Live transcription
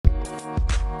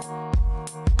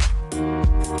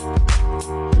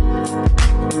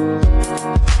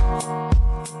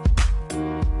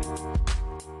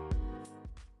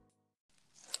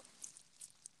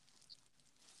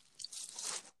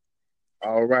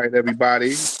right,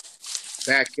 everybody.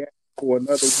 Back at for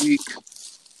another week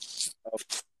of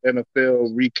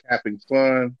NFL recapping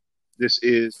fun. This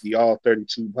is the All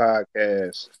 32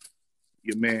 podcast.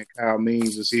 Your man Kyle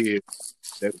Means is here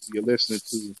that you're listening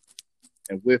to.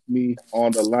 And with me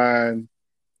on the line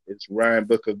is Ryan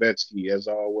Bukovetsky, as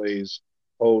always,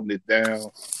 holding it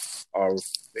down. Our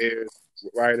Bears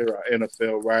writer, our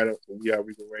NFL writer for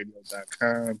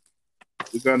WeAreRegalRadio.com.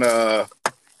 We're going to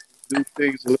do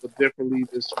things a little differently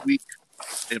this week,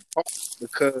 in part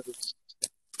because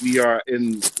we are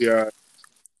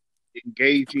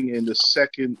engaging in the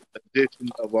second edition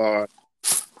of our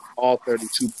All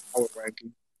 32 Power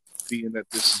Ranking, being that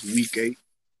this is week 8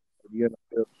 of the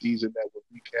NFL season that we'll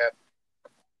recap,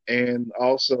 and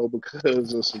also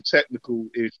because of some technical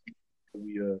issues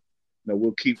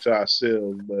we'll keep to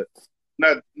ourselves, but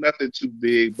nothing too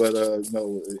big, but it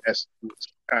has to do with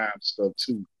time stuff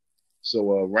too.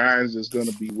 So Ryan's is going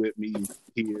to be with me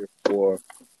here for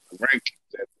the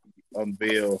rankings that we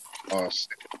unveil our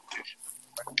second edition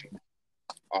ranking,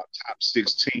 our top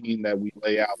 16 that we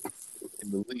lay out in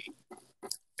the league.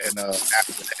 And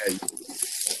after that,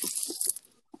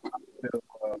 I'll get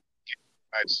a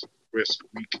nice brisk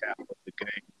recap of the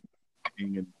game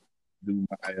and do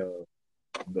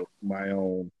my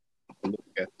own look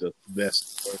at the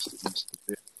best and worst of each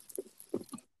division.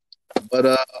 But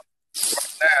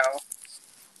right now,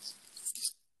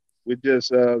 we're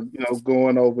just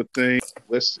going over things.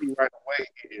 Let's see right away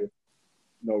here.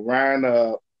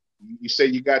 Ryan, you say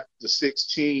you got the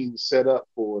 16 set up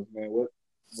for us, man.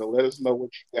 Let us know what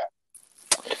you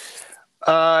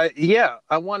got. Yeah,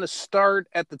 I want to start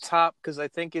at the top because I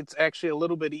think it's actually a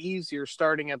little bit easier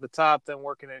starting at the top than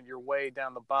working at your way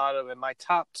down the bottom. And my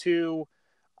top 2,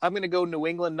 I'm going to go New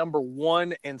England number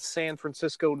 1 and San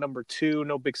Francisco number 2.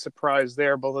 No big surprise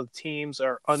there. Both of the teams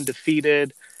are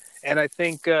undefeated. And I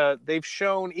think they've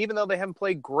shown, even though they haven't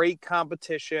played great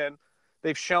competition,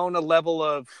 they've shown a level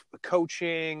of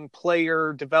coaching,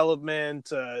 player development.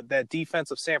 That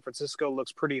defense of San Francisco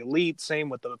looks pretty elite. Same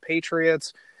with the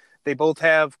Patriots. They both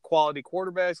have quality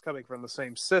quarterbacks coming from the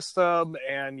same system,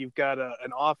 and you've got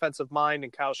an offensive mind in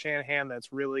Kyle Shanahan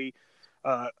that's really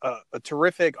a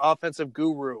terrific offensive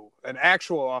guru, an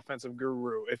actual offensive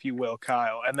guru, if you will,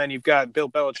 Kyle. And then you've got Bill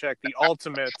Belichick, the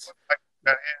ultimate.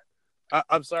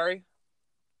 I'm sorry?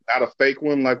 Not a fake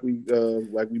one like we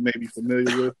may be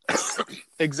familiar with.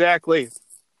 Exactly.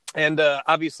 And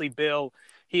obviously Bill,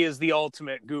 he is the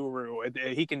ultimate guru.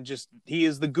 He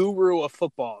is the guru of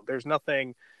football. There's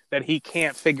nothing that he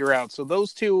can't figure out. So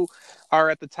those two are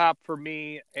at the top for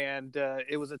me. And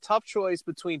it was a tough choice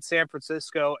between San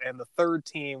Francisco and the third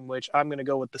team, which I'm going to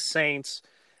go with the Saints.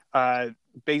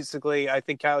 Basically, I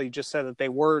think, Kyle, you just said that they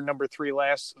were number 3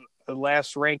 last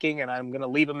ranking, and I'm going to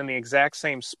leave them in the exact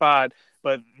same spot.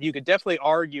 But you could definitely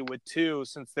argue with 2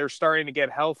 since they're starting to get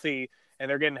healthy, and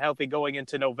they're getting healthy going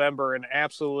into November, and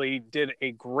absolutely did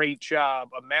a great job,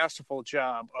 a masterful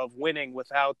job of winning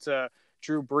without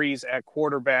Drew Brees at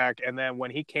quarterback. And then when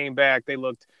he came back, they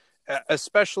looked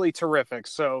especially terrific.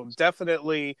 So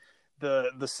definitely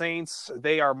the Saints,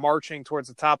 they are marching towards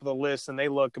the top of the list, and they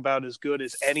look about as good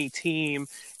as any team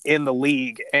in the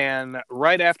league. And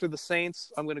right after the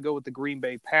Saints, I'm going to go with the Green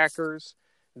Bay Packers.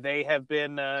 They have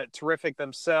been terrific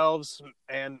themselves,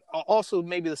 and also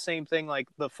maybe the same thing like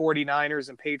the 49ers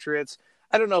and Patriots.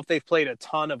 I don't know if they've played a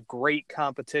ton of great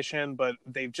competition, but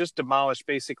they've just demolished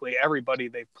basically everybody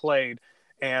they've played.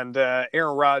 And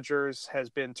Aaron Rodgers has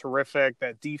been terrific.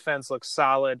 That defense looks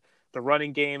solid. The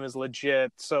running game is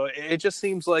legit. So it just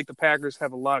seems like the Packers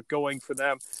have a lot going for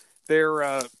them.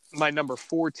 They're my number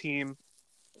 4 team.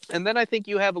 And then I think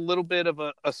you have a little bit of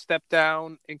a step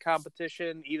down in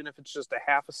competition, even if it's just a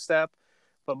half a step.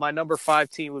 But my number 5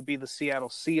 team would be the Seattle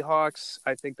Seahawks.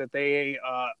 I think that they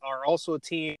are also a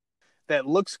team that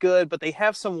looks good, but they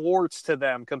have some warts to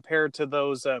them compared to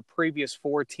those previous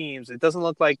 4 teams. It doesn't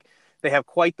look like they have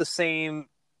quite the same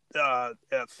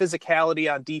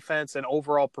physicality on defense and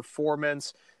overall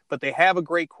performance, but they have a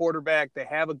great quarterback. They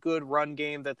have a good run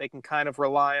game that they can kind of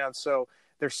rely on. So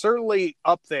they're certainly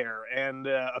up there, and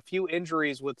a few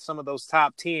injuries with some of those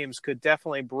top teams could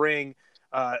definitely bring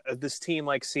this team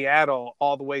like Seattle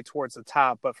all the way towards the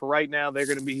top. But for right now, they're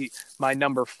going to be my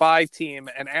number 5 team.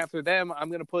 And after them, I'm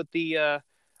going to put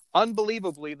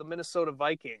unbelievably, the Minnesota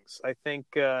Vikings. I think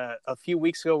a few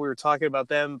weeks ago we were talking about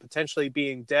them potentially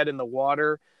being dead in the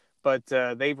water, but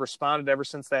they've responded ever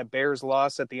since that Bears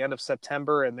loss at the end of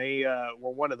September, and they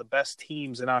were one of the best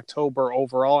teams in October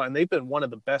overall, and they've been one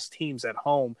of the best teams at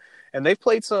home. And they've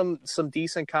played some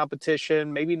decent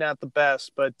competition, maybe not the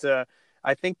best, but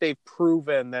I think they've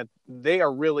proven that they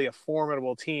are really a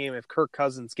formidable team if Kirk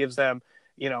Cousins gives them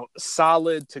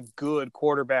solid to good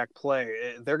quarterback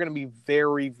play. They're going to be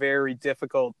very, very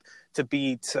difficult to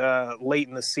beat late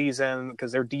in the season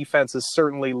because their defense is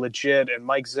certainly legit, and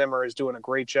Mike Zimmer is doing a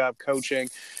great job coaching.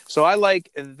 So I like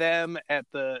them at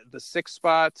the 6th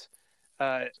spot.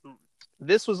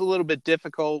 This was a little bit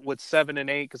difficult with 7 and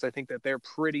 8 because I think that they're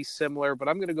pretty similar, but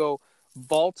I'm going to go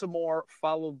Baltimore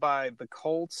followed by the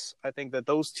Colts. I think that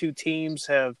those two teams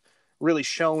have really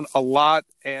shown a lot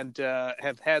and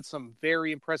have had some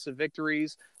very impressive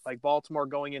victories, like Baltimore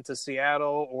going into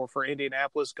Seattle, or for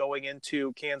Indianapolis going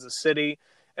into Kansas City.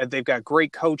 And they've got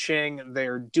great coaching.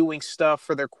 They're doing stuff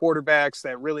for their quarterbacks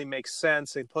that really makes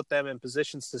sense and put them in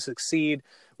positions to succeed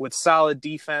with solid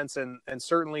defense. And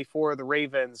certainly for the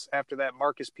Ravens, after that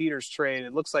Marcus Peters trade,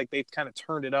 it looks like they've kind of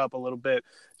turned it up a little bit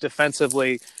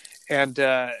defensively. And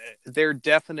they're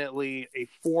definitely a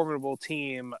formidable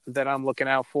team that I'm looking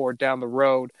out for down the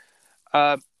road.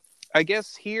 I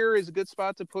guess here is a good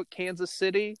spot to put Kansas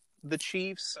City, the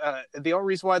Chiefs. The only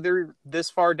reason why they're this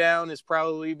far down is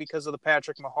probably because of the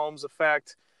Patrick Mahomes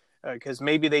effect, because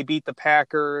maybe they beat the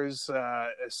Packers.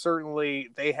 Certainly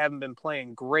they haven't been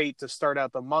playing great to start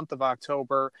out the month of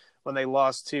October when they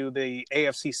lost to the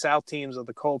AFC South teams of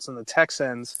the Colts and the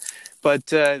Texans. But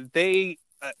they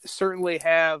certainly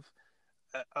have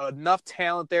enough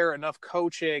talent there, enough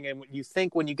coaching. And you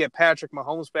think when you get Patrick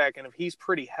Mahomes back, and if he's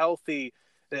pretty healthy,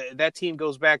 that team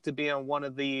goes back to being one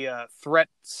of the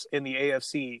threats in the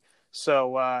AFC.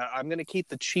 So I'm going to keep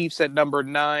the Chiefs at number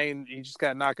 9. You just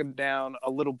got to knock them down a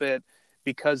little bit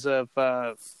because of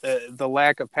the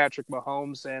lack of Patrick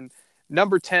Mahomes. And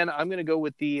number 10, I'm going to go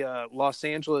with the Los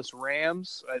Angeles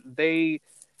Rams. They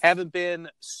haven't been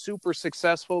super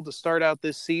successful to start out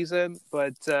this season,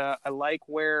 but I like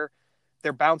where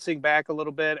they're bouncing back a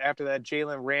little bit after that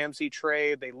Jalen Ramsey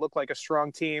trade. They look like a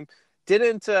strong team.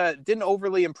 Didn't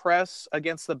overly impress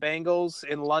against the Bengals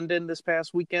in London this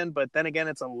past weekend, but then again,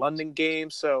 it's a London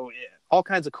game, so all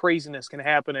kinds of craziness can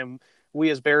happen, and we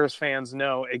as Bears fans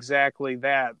know exactly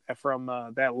that from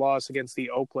that loss against the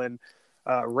Oakland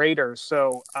Raiders.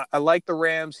 So I like the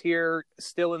Rams here,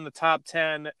 still in the top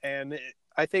 10, and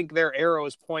I think their arrow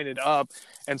is pointed up,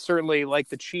 and certainly like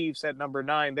the Chiefs at number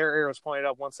 9, their arrow is pointed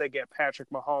up once they get Patrick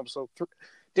Mahomes. So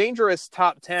dangerous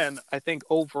top 10, I think,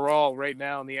 overall right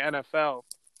now in the NFL.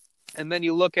 And then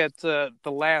you look at the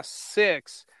last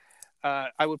 6,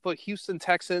 I would put Houston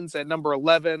Texans at number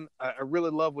 11. I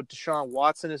really love what Deshaun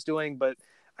Watson is doing, but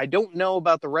I don't know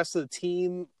about the rest of the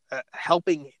team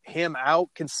helping him out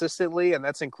consistently, and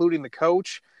that's including the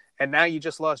coach. And now you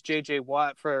just lost J.J.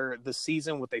 Watt for the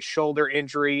season with a shoulder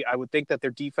injury. I would think that their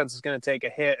defense is going to take a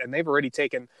hit, and they've already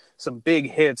taken some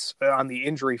big hits on the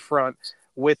injury front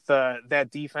with that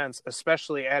defense,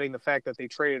 especially adding the fact that they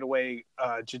traded away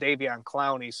Jadeveon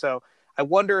Clowney. So I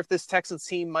wonder if this Texans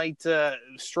team might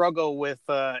struggle with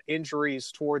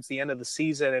injuries towards the end of the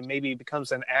season, and maybe it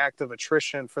becomes an act of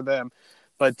attrition for them.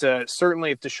 But certainly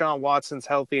if Deshaun Watson's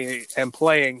healthy and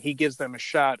playing, he gives them a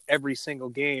shot every single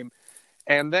game.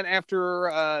 And then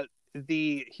after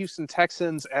the Houston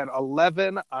Texans at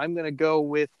 11, I'm going to go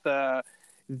with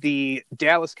the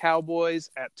Dallas Cowboys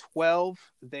at 12.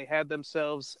 They had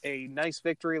themselves a nice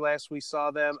victory last we saw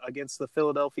them against the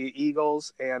Philadelphia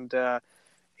Eagles. And,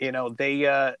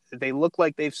 they look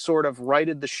like they've sort of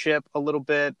righted the ship a little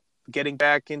bit, getting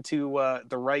back into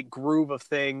the right groove of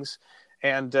things.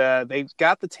 And they've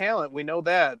got the talent. We know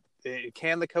that.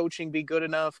 Can the coaching be good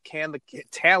enough? Can the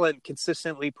talent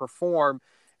consistently perform?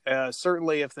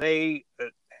 Certainly, if they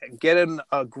get in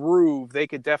a groove, they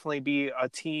could definitely be a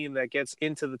team that gets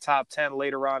into the top 10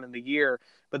 later on in the year.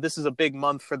 But this is a big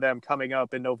month for them coming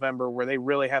up in November, where they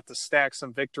really have to stack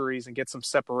some victories and get some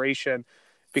separation,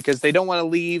 because they don't want to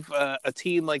leave a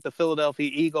team like the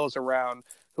Philadelphia Eagles around,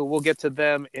 who we'll get to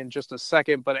them in just a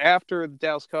second. But after the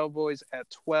Dallas Cowboys at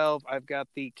 12, I've got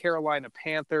the Carolina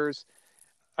Panthers.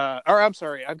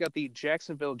 I've got the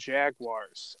Jacksonville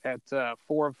Jaguars at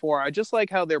 4-4. I just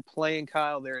like how they're playing,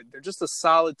 Kyle. They're just a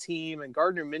solid team, and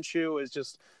Gardner Minshew is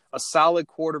just a solid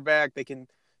quarterback. They can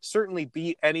certainly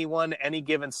beat anyone any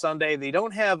given Sunday. They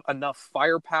don't have enough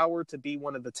firepower to be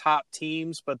one of the top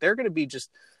teams, but they're going to be just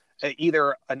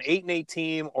either an 8-8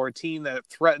 team or a team that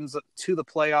threatens to the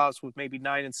playoffs with maybe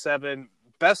 9-7.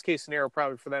 Best case scenario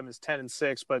probably for them is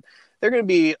 10-6, but they're going to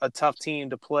be a tough team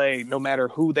to play no matter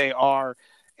who they are.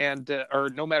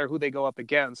 Or no matter who they go up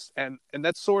against. And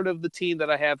that's sort of the team that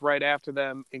I have right after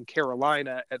them in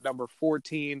Carolina at number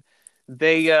 14.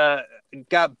 They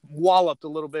got walloped a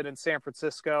little bit in San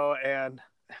Francisco, and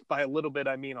by a little bit,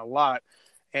 I mean a lot.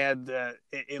 And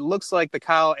it looks like the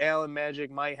Kyle Allen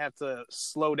magic might have to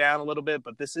slow down a little bit,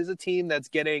 but this is a team that's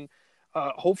getting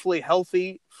hopefully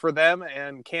healthy for them,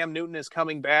 and Cam Newton is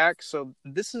coming back. So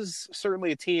this is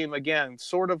certainly a team, again,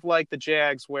 sort of like the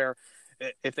Jags, where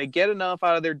if they get enough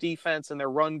out of their defense and their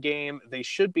run game, they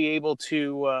should be able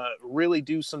to really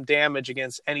do some damage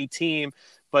against any team.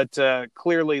 But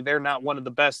clearly they're not one of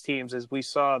the best teams, as we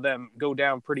saw them go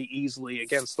down pretty easily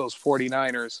against those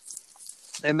 49ers.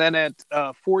 And then at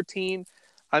 14,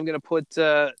 I'm going to put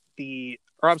at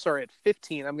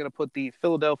 15, I'm going to put the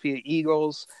Philadelphia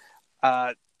Eagles.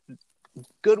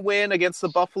 Good win against the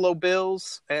Buffalo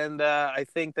Bills, and I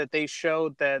think that they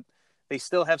showed that they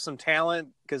still have some talent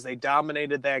because they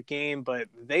dominated that game, but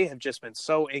they have just been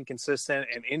so inconsistent,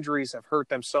 and injuries have hurt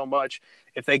them so much.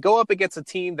 If they go up against a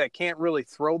team that can't really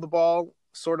throw the ball,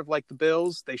 sort of like the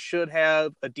Bills, they should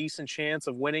have a decent chance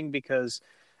of winning because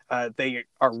they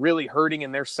are really hurting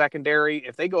in their secondary.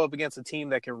 If they go up against a team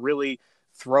that can really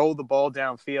throw the ball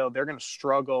downfield, they're going to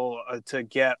struggle to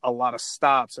get a lot of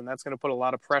stops, and that's going to put a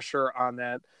lot of pressure on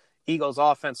that Eagles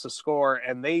offense to score,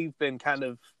 and they've been kind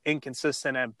of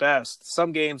inconsistent at best.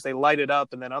 Some games they light it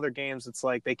up, and then other games it's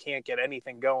like they can't get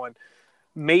anything going.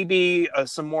 Maybe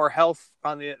some more health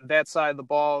on that side of the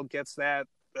ball gets that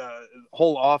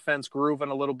whole offense grooving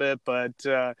a little bit, but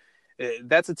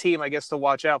that's a team, I guess, to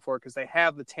watch out for because they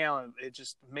have the talent. It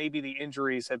just maybe the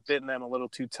injuries have bitten them a little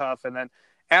too tough. And then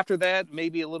after that,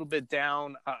 maybe a little bit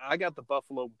down, I got the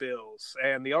Buffalo Bills.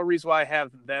 And the only reason why I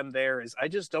have them there is I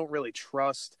just don't really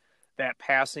trust that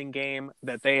passing game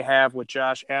that they have with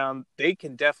Josh Allen. They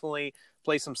can definitely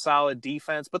play some solid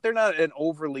defense, but they're not an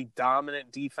overly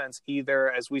dominant defense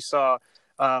either, as we saw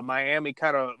Miami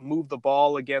kind of move the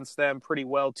ball against them pretty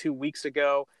well 2 weeks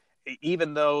ago,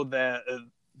 even though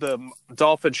the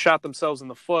Dolphins shot themselves in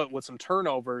the foot with some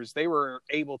turnovers. They were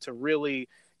able to really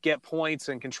get points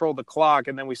and control the clock.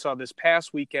 And then we saw this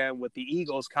past weekend with the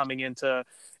Eagles coming into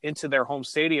their home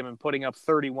stadium and putting up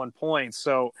 31 points.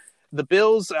 So the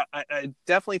Bills, I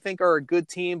definitely think are a good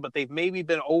team, but they've maybe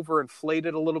been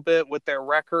overinflated a little bit with their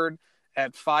record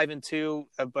at 5-2.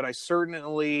 But I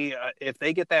certainly, if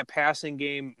they get that passing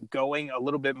game going a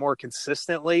little bit more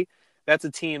consistently, that's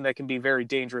a team that can be very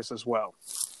dangerous as well.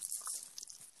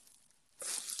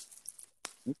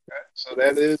 Okay, so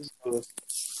that is a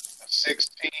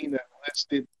 16 that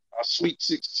listed, a Sweet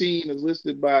 16 is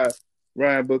listed by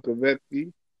Ryan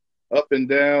Bukovetsky. Up and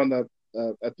down,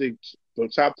 I think from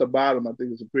top to bottom, I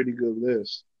think it's a pretty good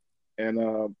list.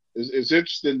 And it's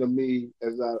interesting to me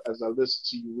as I listen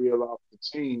to you reel off the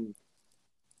team.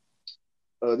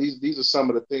 These are some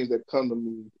of the things that come to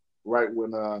me right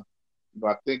when I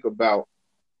think about,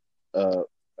 like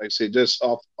I say, just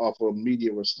off of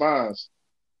media response.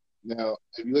 Now,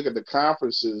 if you look at the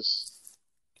conferences,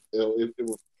 you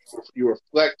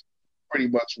reflect pretty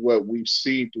much what we've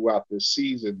seen throughout this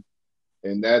season,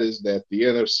 and that is that the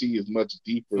NFC is much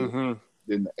deeper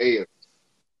than the AFC.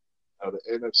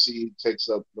 The NFC takes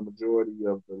up the majority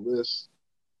of the list.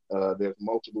 There's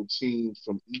multiple teams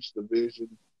from each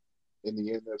division in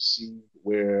the NFC,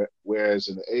 whereas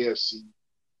in the AFC,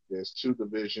 there's two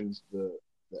divisions, the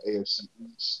AFC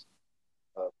East.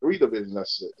 Three divisions,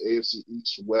 that's the AFC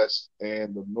East, West,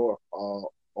 and the North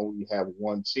all only have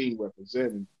one team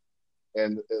representing.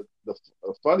 And the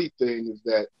funny thing is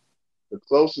that the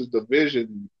closest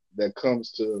division that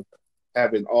comes to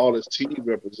having all its teams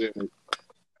represented,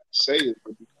 say, it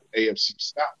would be the AFC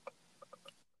South.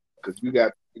 Because you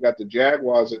got the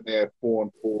Jaguars in there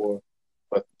 4-4,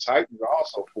 but the Titans are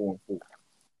also 4-4.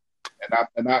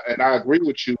 And I agree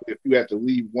with you. If you had to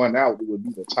leave one out, it would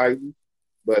be the Titans.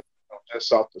 But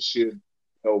just off the shit,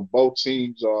 both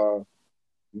teams are,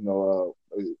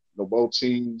 both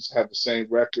teams have the same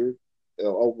record.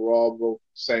 Overall, both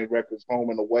same records, home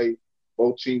and away.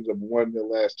 Both teams have won their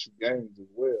last two games as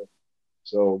well.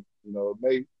 So,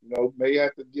 may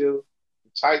have to give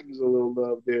the Titans a little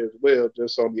love there as well,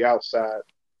 just on the outside.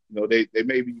 They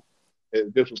maybe,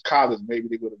 if this was college, maybe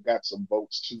they would have got some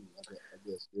votes too. I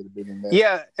guess they'd have been in that.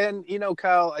 Yeah, and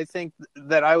Kyle, I think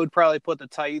that I would probably put the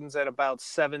Titans at about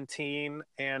 17,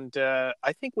 and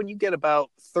I think when you get about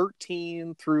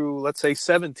 13 through, let's say,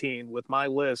 17 with my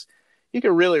list, you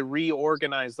can really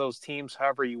reorganize those teams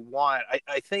however you want.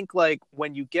 I think like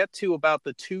when you get to about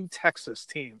the two Texas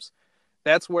teams,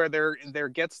 that's where there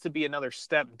gets to be another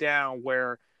step down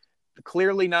where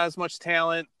clearly not as much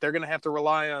talent. They're going to have to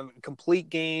rely on complete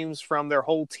games from their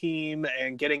whole team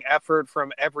and getting effort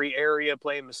from every area,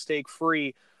 playing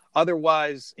mistake-free.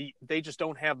 Otherwise, they just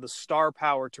don't have the star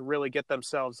power to really get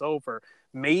themselves over.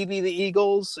 Maybe the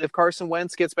Eagles, if Carson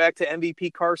Wentz gets back to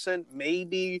MVP Carson,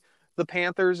 maybe the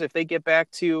Panthers, if they get back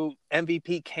to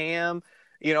MVP Cam.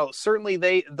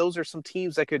 certainly those are some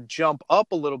teams that could jump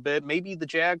up a little bit. Maybe the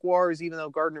Jaguars, even though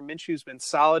Gardner Minshew's been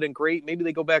solid and great, maybe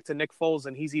they go back to Nick Foles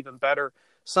and he's even better.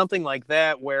 Something like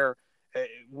that where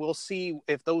we'll see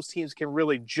if those teams can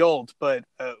really jolt. But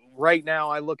right now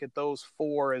I look at those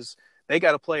four as they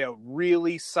got to play a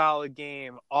really solid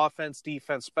game, offense,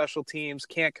 defense, special teams,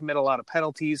 can't commit a lot of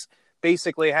penalties,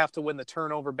 basically have to win the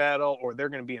turnover battle or they're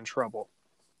going to be in trouble.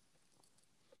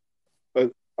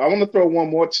 But I want to throw one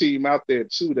more team out there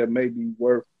too that may be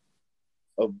worth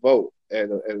a vote at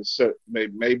a certain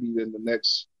maybe in the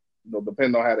next,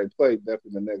 depending on how they play,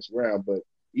 definitely the next round. But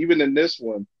even in this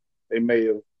one, they may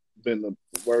have been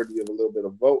worthy of a little bit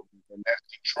of vote, and that's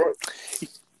Detroit.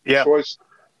 Yeah. Detroit's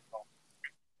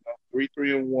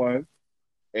 3-1,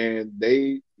 and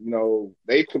they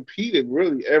competed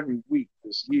really every week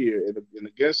this year, and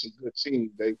against some good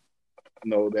teams. They,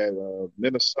 that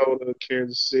Minnesota,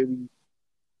 Kansas City,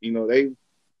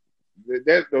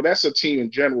 that's a team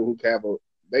in general who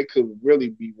they could really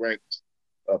be ranked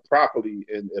properly,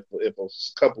 and if a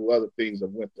couple other things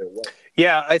have went their way.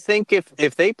 Yeah, I think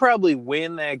if they probably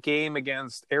win that game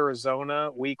against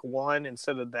Arizona week 1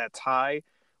 instead of that tie,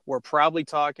 we're probably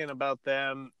talking about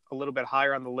them a little bit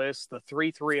higher on the list. The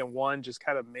 3-1 just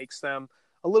kind of makes them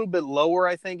a little bit lower,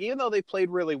 I think, even though they played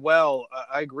really well.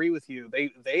 I agree with you.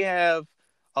 They have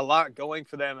a lot going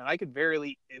for them, and I could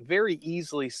very, very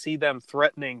easily see them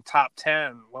threatening top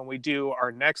 10 when we do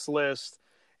our next list,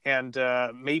 and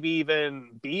maybe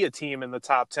even be a team in the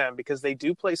top 10 because they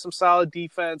do play some solid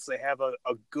defense. They have a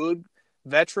good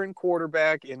veteran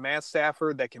quarterback in Matt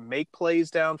Stafford that can make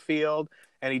plays downfield,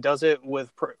 and he does it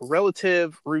with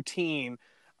relative routine.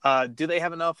 Do they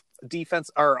have enough defense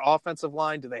or offensive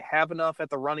line? Do they have enough at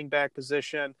the running back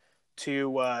position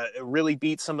to really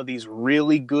beat some of these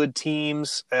really good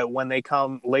teams when they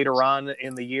come later on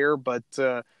in the year? But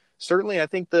certainly I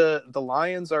think the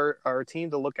Lions are a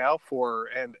team to look out for.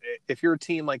 And if you're a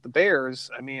team like the Bears,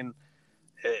 I mean,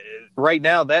 right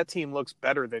now that team looks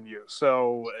better than you.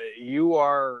 So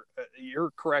you're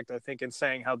correct, I think, in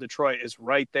saying how Detroit is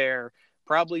right there,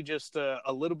 probably just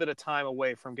a little bit of time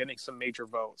away from getting some major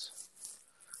votes.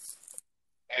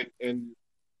 And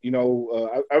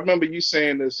I remember you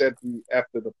saying this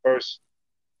after the first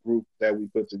group that we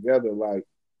put together, like,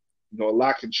 a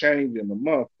lot can change in a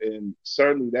month, and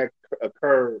certainly that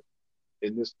occurred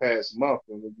in this past month.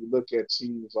 And when you look at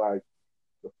teams like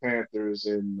the Panthers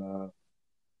and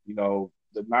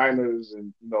the Niners,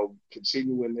 and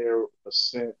continuing their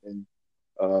ascent, and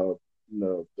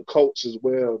the Colts as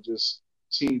well, just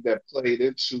teams that played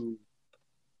into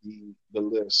the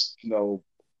list,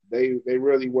 they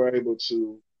really were able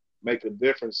to make a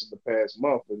difference in the past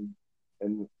month.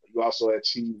 And you also had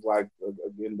teams like,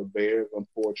 again, the Bears,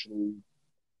 unfortunately,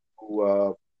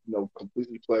 who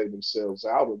completely played themselves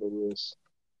out of the list.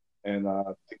 And I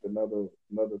think another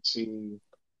team,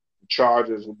 the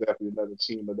Chargers, were definitely another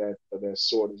team of that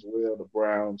sort as well. The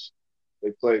Browns,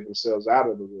 they played themselves out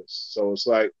of the list. So it's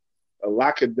like a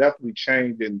lot could definitely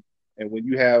change. And when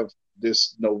you have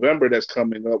this November that's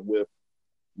coming up with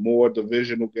more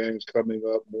divisional games coming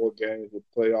up, more games with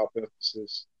playoff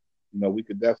emphasis, we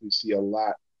could definitely see a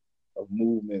lot of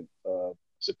movement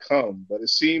to come. But it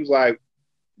seems like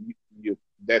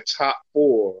that top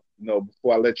four,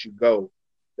 before I let you go,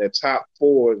 that top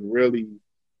four has really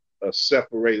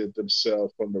separated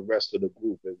themselves from the rest of the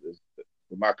group.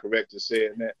 Am I correct in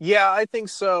saying that? Yeah, I think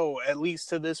so. At least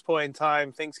to this point in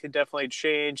time, things could definitely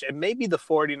change. And maybe the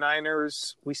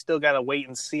 49ers, we still got to wait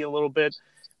and see a little bit.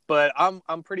 But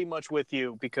I'm pretty much with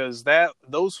you because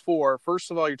those four,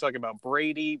 first of all, you're talking about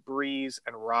Brady, Breeze,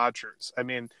 and Rodgers. I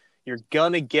mean, you're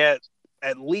going to get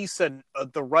at least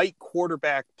the right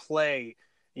quarterback play.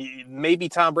 Maybe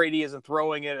Tom Brady isn't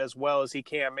throwing it as well as he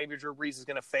can. Maybe Drew Brees is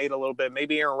going to fade a little bit.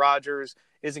 Maybe Aaron Rodgers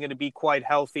isn't going to be quite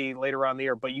healthy later on in the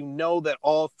year. But that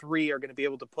all three are going to be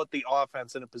able to put the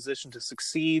offense in a position to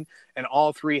succeed. And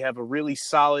all three have a really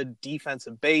solid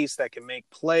defensive base that can make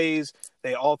plays.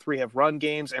 They all three have run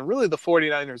games. And really the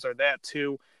 49ers are that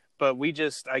too. But we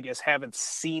just, I guess, haven't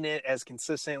seen it as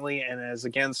consistently and as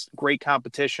against great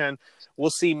competition.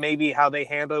 We'll see maybe how they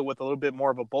handle it with a little bit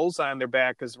more of a bullseye on their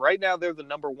back because right now they're the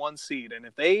number 1 seed. And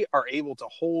if they are able to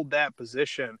hold that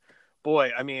position,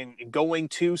 boy, I mean, going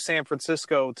to San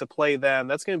Francisco to play them,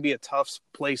 that's going to be a tough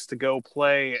place to go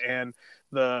play. And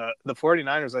the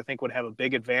 49ers, I think, would have a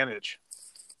big advantage.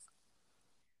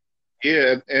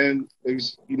 Yeah, and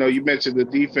you mentioned the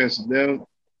defense. Them,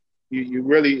 you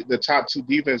really, the top 2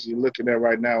 defenses you're looking at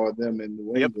right now are them in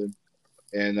New England.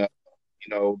 And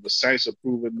the Saints are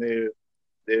proving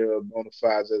their bona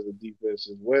fides as a defense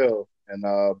as well. And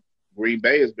Green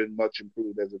Bay has been much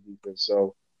improved as a defense.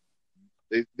 So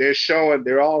they're showing.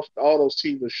 They're all those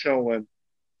teams are showing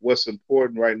what's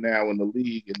important right now in the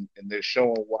league, and they're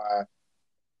showing why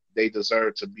they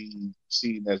deserve to be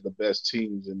seen as the best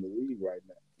teams in the league right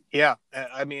now. Yeah,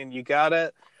 I mean, you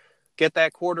gotta get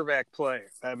that quarterback play.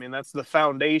 I mean, that's the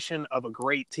foundation of a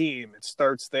great team. It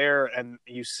starts there, and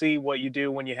you see what you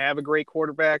do when you have a great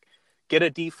quarterback. Get a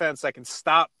defense that can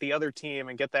stop the other team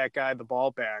and get that guy the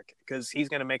ball back, because he's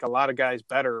going to make a lot of guys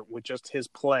better with just his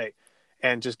play.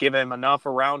 And just give him enough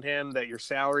around him that your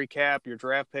salary cap, your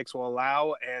draft picks will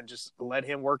allow, and just let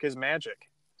him work his magic.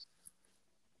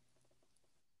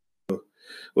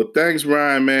 Well, thanks,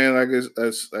 Ryan, man. Like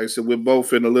I said, we're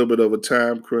both in a little bit of a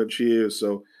time crunch here,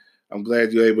 so I'm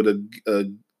glad you're able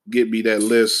to get me that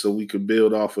list so we can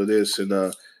build off of this,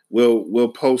 and we'll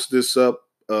post this up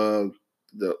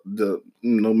the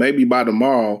maybe by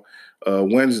tomorrow,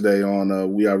 Wednesday on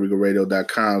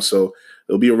weareregalradio.com. So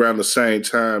it'll be around the same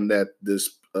time that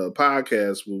this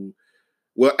podcast will.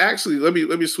 Well, actually, let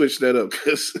me switch that up,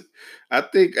 because I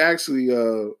think actually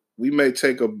we may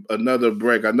take another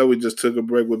break. I know we just took a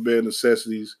break with Bare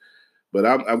Necessities, but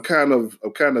I'm kind of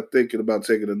thinking about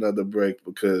taking another break,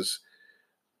 because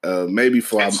maybe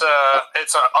for it's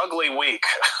an ugly week.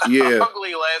 Yeah,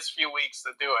 ugly last few weeks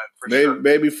to do it. Sure.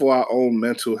 Maybe for our own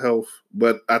mental health,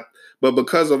 but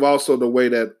because of also the way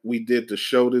that we did the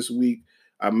show this week,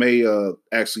 I may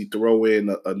actually throw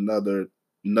in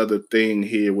another thing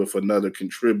here with another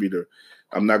contributor.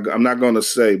 I'm not going to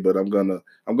say, but I'm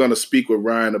gonna speak with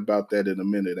Ryan about that in a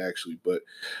minute, actually. But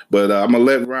I'm gonna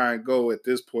let Ryan go at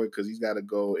this point, because he's got to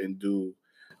go and do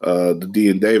the D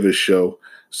and Davis show.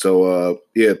 So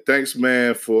yeah, thanks,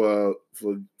 man, for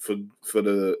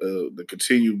the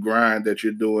continued grind that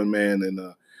you're doing, man,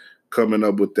 and coming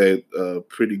up with that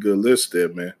pretty good list there,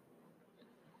 man.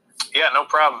 Yeah, no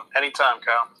problem. Anytime,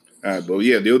 Kyle. All right, but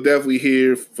yeah, they'll definitely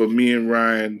hear from me and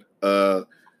Ryan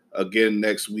again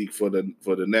next week for the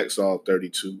next All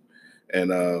 32. And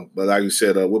but like you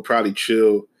said, we'll probably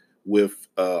chill with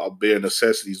our Bare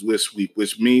Necessities this week,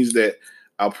 which means that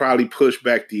I'll probably push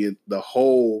back the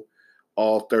whole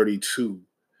All 32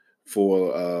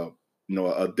 for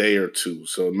a day or two.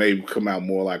 So it may come out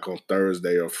more like on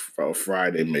Thursday or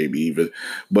Friday, maybe even.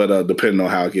 But depending on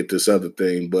how I get this other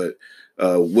thing, but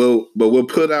we'll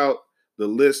put out the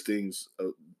listings.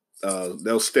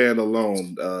 They'll stand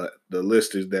alone. The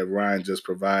listings that Ryan just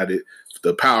provided,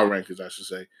 the power rankings, I should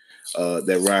say,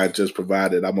 that Ryan just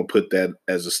provided. I'm gonna put that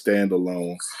as a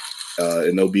standalone,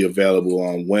 and they'll be available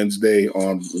on Wednesday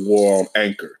on War on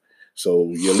Anchor. So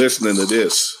you're listening to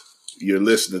this. You're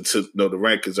listening to the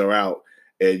rankings are out,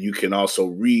 and you can also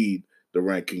read the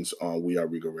rankings on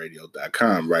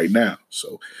weareregalradio.com right now.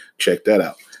 So check that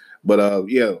out. But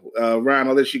Ryan,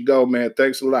 I'll let you go, man.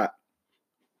 Thanks a lot.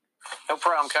 No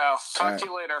problem, Kyle. Talk to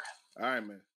you later. All right,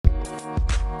 man.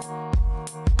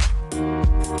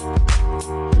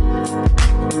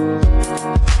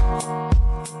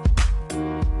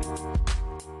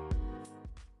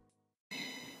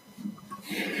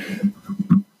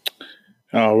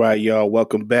 All right, y'all.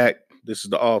 Welcome back. This is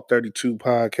the All 32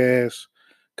 podcast.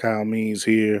 Kyle Means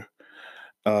here.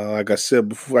 Like we said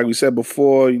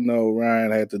before,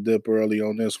 Ryan had to dip early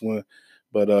on this one,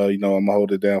 but I'm gonna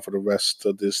hold it down for the rest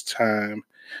of this time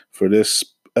for this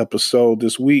episode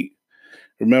this week.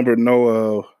 Remember,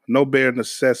 no Bare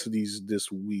Necessities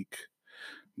this week,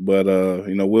 but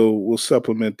we'll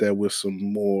supplement that with some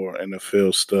more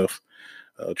NFL stuff.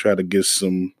 Try to get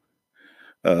some.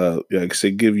 Like I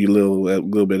said, give you a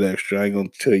little bit extra. I ain't gonna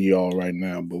tell you all right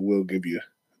now, but we'll give you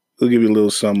a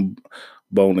little some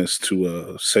bonus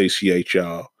to satiate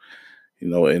y'all, in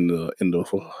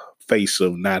the face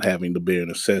of not having the Bare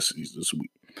Necessities this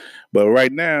week. But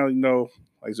right now, like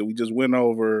I said, we just went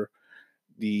over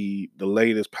the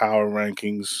latest power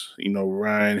rankings.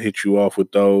 Ryan hit you off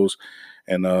with those,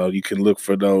 and you can look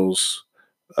for those.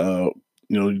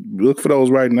 Look for those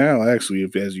right now, actually,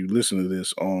 as you listen to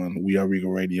this on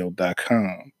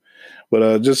weareregalradio.com.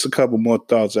 But just a couple more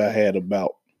thoughts I had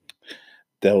about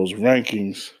those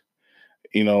rankings.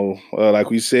 Like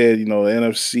we said, the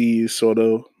NFC is sort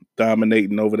of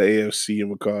dominating over the AFC in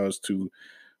regards to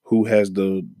who has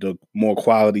the more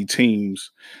quality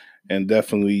teams. And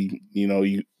definitely,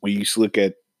 when you look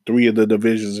at three of the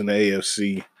divisions in the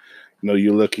AFC,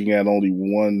 you're looking at only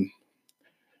one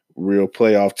real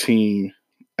playoff team.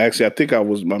 Actually, I think I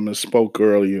misspoke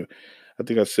earlier. I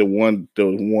think I said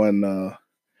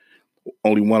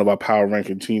only one of our power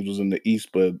ranking teams was in the East,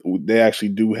 but they actually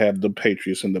do have the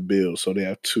Patriots and the Bills, so they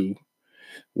have two.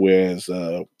 Whereas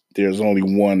there's only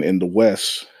one in the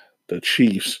West, the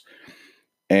Chiefs,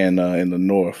 and in the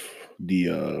North,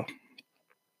 the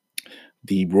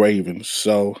Ravens.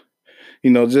 So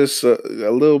just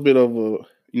a little bit of a,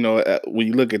 when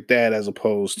you look at that as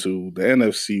opposed to the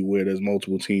NFC where there's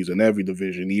multiple teams in every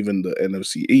division, even the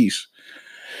NFC East,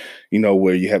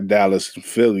 where you have Dallas and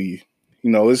Philly,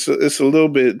 it's a little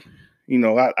bit,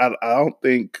 I don't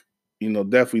think,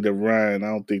 definitely the Ryan, I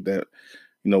don't think that,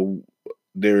 you know,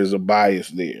 there is a bias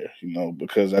there,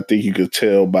 because I think you could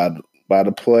tell by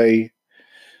the play,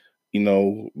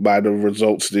 by the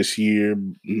results this year,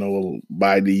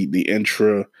 by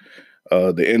the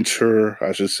I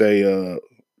should say,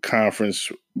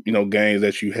 conference, games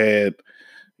that you had,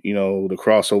 the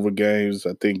crossover games.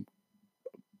 I think,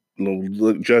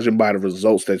 judging by the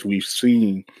results that we've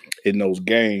seen in those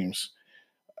games,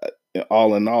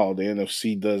 all in all, the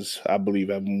NFC does, I believe,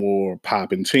 have more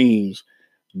popping teams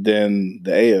than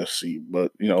the AFC.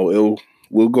 But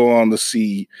we'll go on to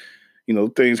see.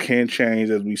 Things can change,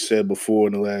 as we said before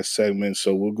in the last segment.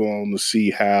 So we'll go on to see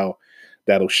how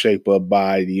that'll shape up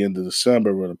by the end of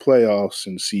December or the playoffs,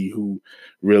 and see who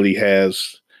really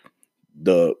has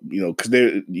because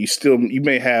you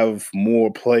may have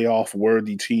more playoff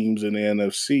worthy teams in the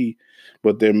NFC,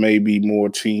 but there may be more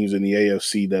teams in the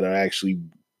AFC that are actually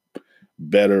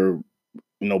better,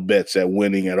 bets at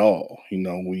winning at all.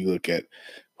 When you look at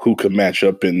who could match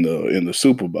up in the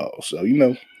Super Bowl. So,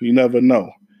 you never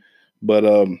know. But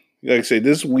like I say,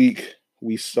 this week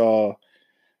we saw,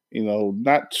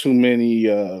 not too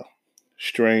many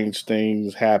strange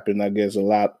things happen. I guess a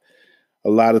lot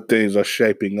of things are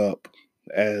shaping up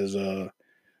as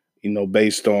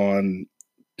based on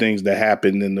things that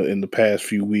happened in the past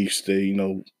few weeks.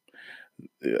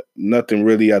 Nothing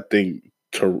really, I think,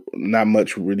 not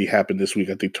much really happened this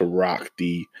week, I think, to rock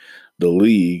the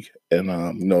league. And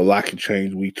a lot can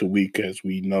change week to week, as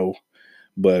we know.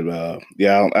 But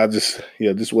this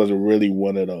wasn't really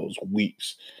one of those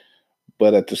weeks.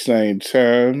 But at the same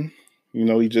time, you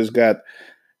got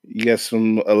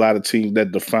a lot of teams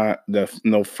that define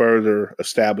that further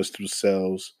establish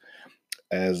themselves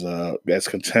as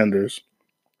contenders.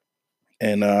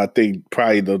 And I think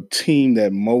probably the team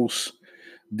that most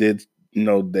did,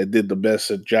 that did the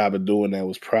best job of doing that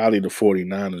was probably the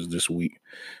 49ers this week,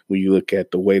 when you look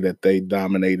at the way that they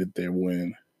dominated their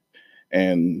win.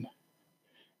 And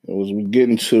as we get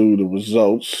into the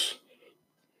results,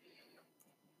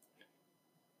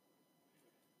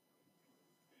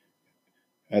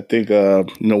 I think,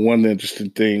 one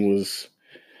interesting thing was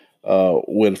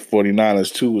with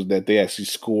 49ers too, was that they actually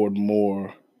scored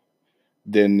more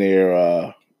than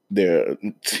their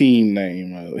team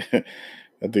name.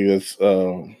 I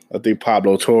think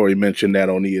Pablo Torre mentioned that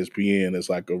on ESPN. It's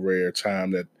like a rare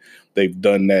time that they've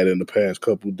done that in the past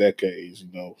couple decades.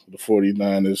 The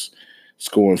 49ers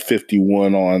scoring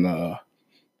 51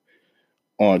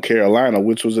 on Carolina,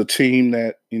 which was a team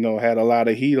that, had a lot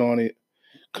of heat on it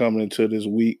coming into this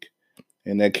week.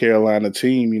 And that Carolina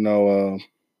team,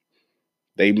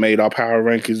 they made our power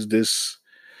rankings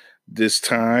this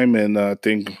time, and I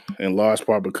think in large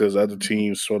part because other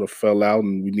teams sort of fell out,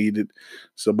 and we needed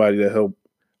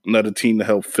another team to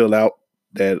help fill out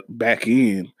that back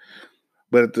end.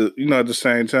 But at the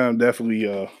same time,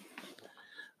 definitely,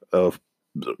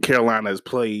 Carolina has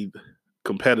played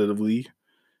competitively,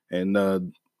 and a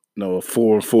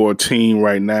 4-4 team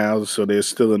right now, so they're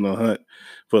still in the hunt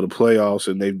for the playoffs,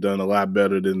 and they've done a lot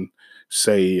better than,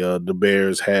 say, the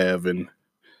Bears have, and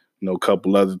a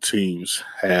couple other teams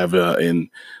have in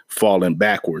falling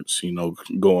backwards.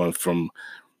 Going from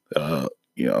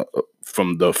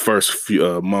from the first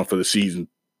month of the season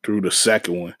through the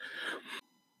second one.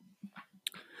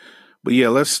 But yeah,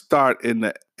 let's start in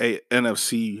the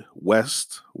NFC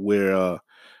West, where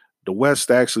the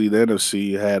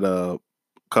NFC had a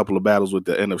couple of battles with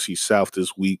the NFC South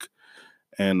this week.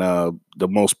 And the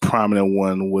most prominent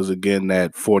one was, again,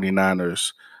 that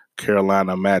 49ers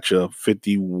Carolina matchup,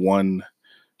 51-13.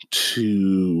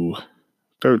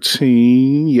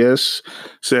 Yes,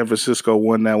 San Francisco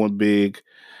won that one big.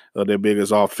 Their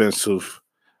biggest offensive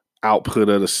output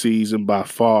of the season by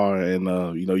far. And,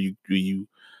 you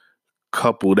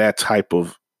couple that type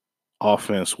of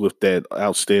offense with that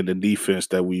outstanding defense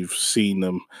that we've seen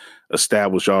them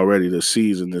establish already this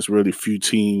season. There's really few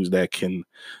teams that can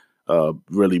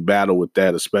really battle with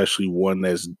that, especially one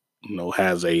that's,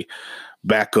 has a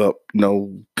backup.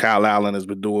 Kyle Allen has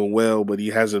been doing well, but he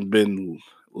hasn't been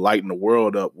lighting the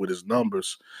world up with his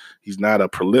numbers. He's not a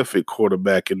prolific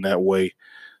quarterback in that way.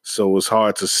 So it's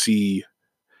hard to see,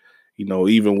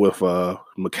 even with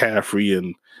McCaffrey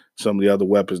and some of the other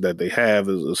weapons that they have,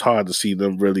 it's hard to see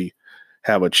them really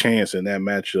have a chance in that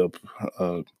matchup,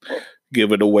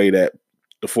 given the way that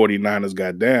the 49ers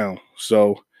got down.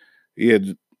 So, yeah,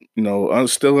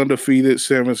 still undefeated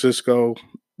San Francisco.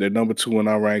 they're number 2 in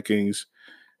our rankings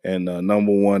and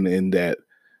number 1 in that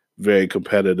very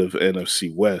competitive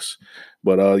NFC West.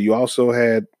 But you also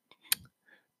had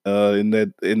in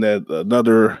that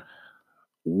another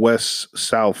West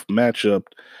South matchup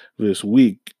this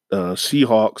week,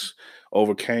 Seahawks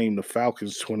overcame the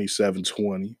Falcons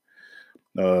 27-20.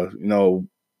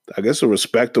 I guess a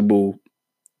respectable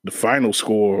the final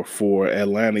score for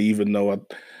Atlanta, even though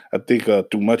I think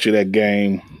through much of that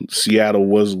game, Seattle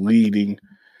was leading.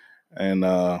 And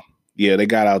they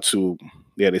got out to,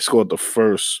 they scored the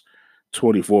first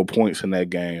 24 points in that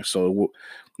game. So,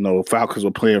 Falcons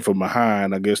were playing from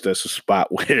behind. I guess that's a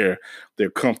spot where they're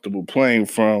comfortable playing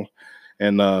from.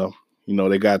 And,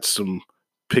 they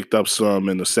picked up some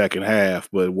in the second half,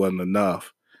 but it wasn't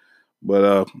enough.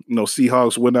 But,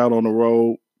 Seahawks went out on the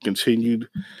road, continued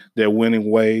their winning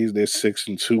ways. They're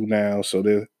 6-2 now. So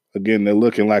they're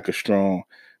looking like a strong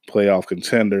playoff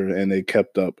contender, and they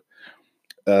kept up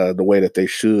the way that they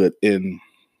should in,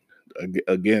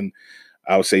 again,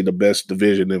 I would say the best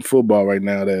division in football right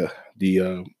now, the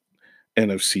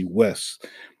NFC West.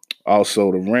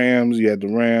 Also, the Rams, you had the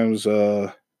Rams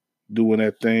doing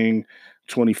that thing,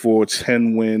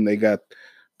 24-10 win. They got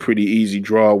pretty easy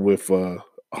draw with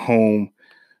home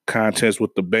contest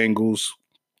with the Bengals.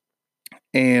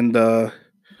 And the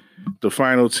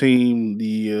final team,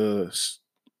 the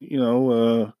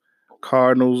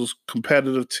Cardinals,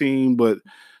 competitive team, but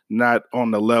not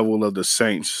on the level of the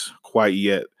Saints quite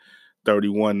yet.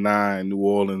 31-9, New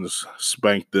Orleans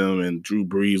spanked them, and Drew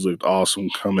Brees looked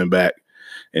awesome coming back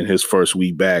in his first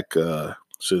week back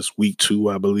since week 2,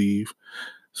 I believe.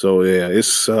 So, yeah,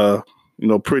 it's,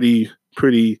 pretty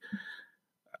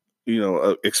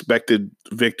expected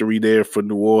victory there for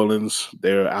New Orleans.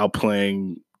 They're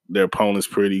outplaying their opponents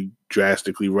pretty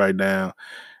drastically right now.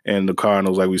 And the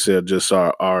Cardinals, like we said, just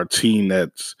are a team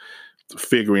that's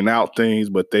figuring out things,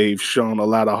 but they've shown a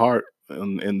lot of heart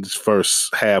in this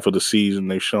first half of the season.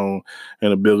 They've shown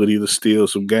an ability to steal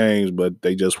some games, but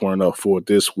they just weren't up for it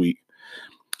this week.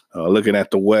 Looking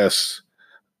at the West,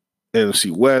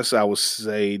 NFC West, I would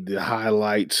say the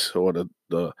highlights or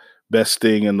the best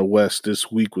thing in the West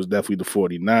this week was definitely the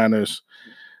 49ers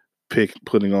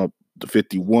putting up the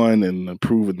 51 and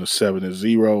improving the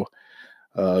 7-0.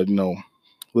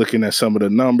 Looking at some of the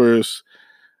numbers,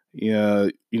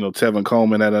 Tevin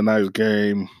Coleman had a nice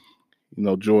game.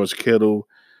 George Kittle,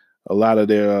 a lot of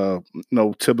their,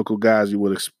 typical guys you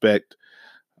would expect.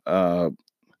 Emmanuel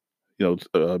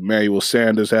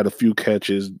Sanders had a few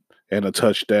catches and a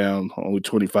touchdown, only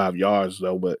 25 yards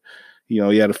though, but he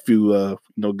had a few,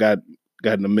 got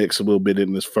in the mix a little bit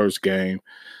in this first game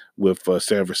with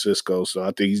San Francisco. So I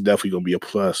think he's definitely going to be a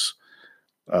plus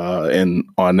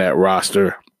on that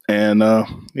roster. And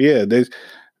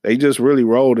they just really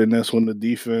rolled in this when the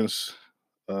defense,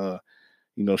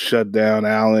 shut down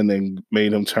Allen and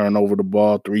made him turn over the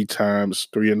ball 3 times,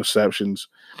 3 interceptions.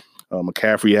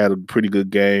 McCaffrey had a pretty good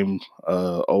game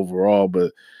overall, but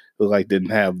it looked like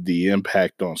didn't have the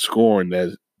impact on scoring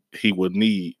that he would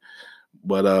need.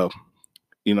 But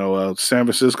San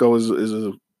Francisco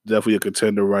is definitely a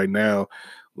contender right now.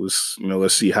 Let's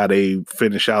see how they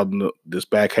finish out in this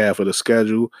back half of the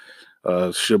schedule.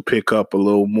 Should pick up a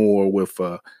little more with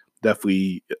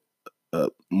definitely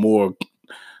more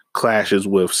clashes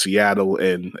with Seattle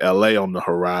and LA on the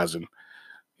horizon.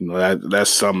 That's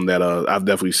something that I've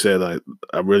definitely said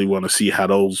I really want to see how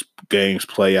those games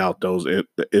play out, those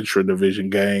intra-division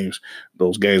games,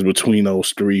 those games between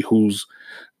those 3, who's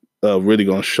really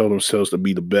going to show themselves to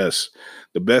be the best.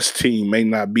 The best team may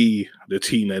not be the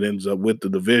team that ends up with the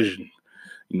division,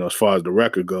 as far as the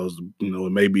record goes.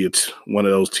 Maybe it's one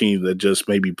of those teams that just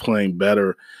may be playing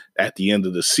better at the end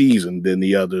of the season than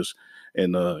the others.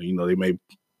 And, they may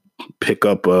pick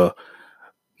up the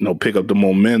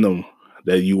momentum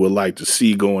that you would like to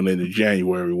see going into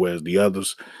January, whereas the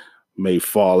others may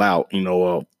fall out,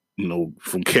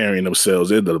 from carrying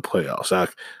themselves into the playoffs.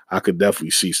 I could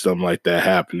definitely see something like that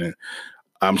happening.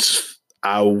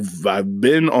 I've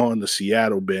been on the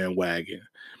Seattle bandwagon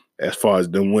as far as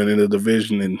them winning the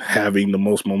division and having the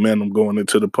most momentum going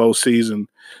into the postseason,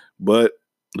 but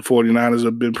the 49ers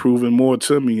have been proving more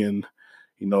to me, and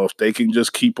if they can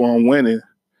just keep on winning,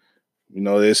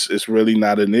 it's really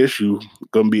not an issue.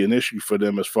 Going to be an issue for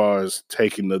them as far as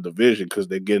taking the division because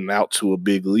they're getting out to a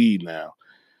big lead now.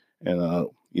 And,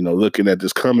 looking at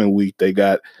this coming week, they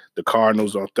got the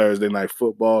Cardinals on Thursday Night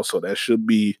Football, so that should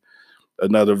be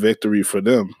another victory for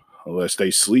them unless they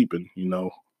sleeping,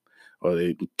 or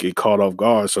they get caught off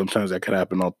guard. Sometimes that can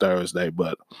happen on Thursday,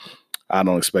 but I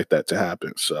don't expect that to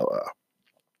happen. So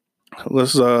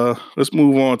let's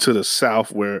move on to the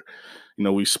South where,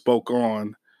 we spoke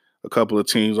on a couple of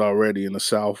teams already in the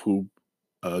South who,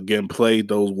 again, played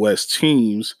those West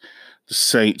teams. The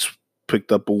Saints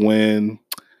picked up a win.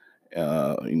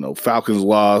 Falcons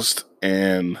lost,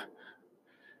 and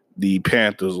the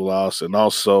Panthers lost, and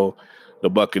also the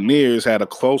Buccaneers had a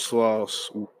close loss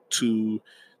to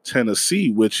Tennessee,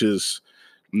 which is,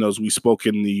 as we spoke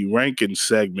in the ranking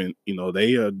segment,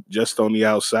 they are just on the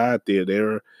outside there.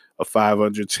 They're a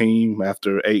 500 team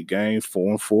after 8 games,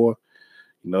 4-4.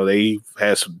 They've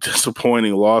had some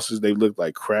disappointing losses. They looked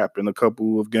like crap in a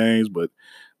couple of games, but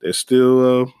they're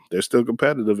still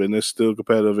competitive, and they're still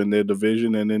competitive in their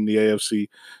division and in the AFC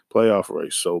playoff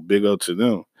race. So big up to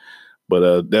them.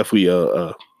 But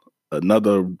definitely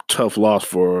another tough loss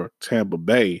for Tampa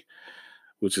Bay,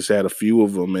 which has had a few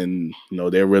of them, and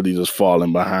they're really just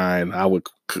falling behind. I would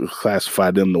classify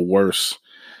them the worst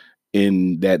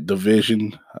in that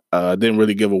division. I didn't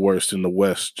really give a worst in the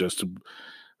West.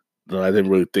 I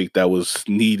didn't really think that was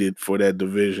needed for that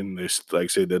division. Like I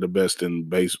said, they're the best in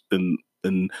base in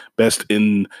best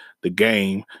in the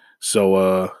game.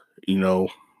 So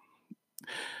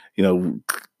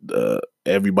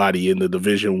everybody in the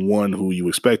Division 1 who you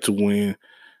expect to win,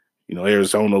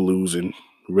 Arizona losing,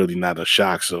 really not a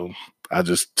shock. So I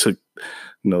just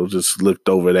just looked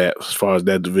over that as far as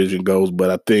that division goes. But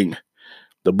I think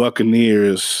the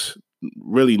Buccaneers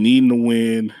really needing to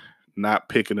win, not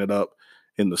picking it up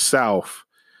in the South,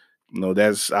 I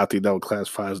think that would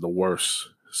classify as the worst.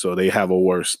 So they have a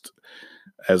worst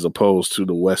as opposed to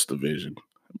the West Division.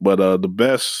 But the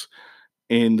best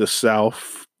in the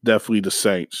South, definitely the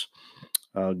Saints,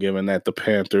 given that the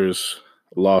Panthers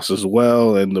lost as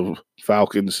well and the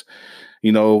Falcons,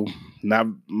 not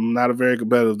a very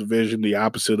competitive division. The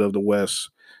opposite of the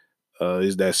West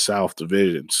is that South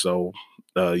division. So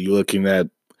you're looking at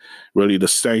really the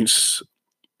Saints,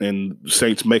 and the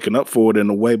Saints making up for it in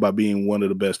a way by being one of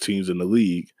the best teams in the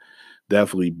league,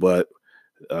 definitely. But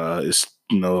it's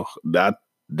that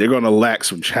they're going to lack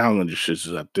some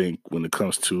challenges, I think, when it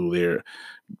comes to their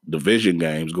division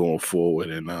games going forward,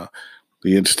 and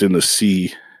be interesting to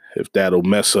see if that'll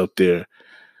mess up their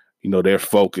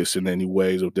focus in any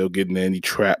ways, if they'll get in any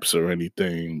traps or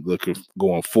anything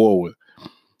going forward.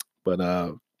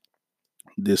 But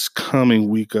this coming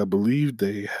week, I believe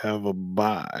they have a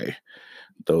bye.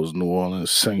 Those New Orleans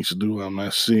Saints do. I'm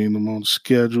not seeing them on the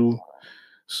schedule.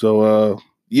 So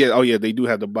they do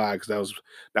have the bye, because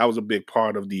that was a big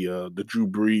part of the Drew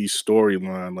Brees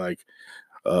storyline.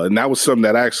 And that was something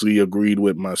that I actually agreed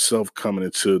with myself coming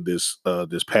into this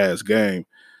past game.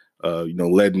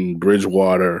 Letting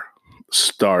Bridgewater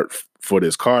start for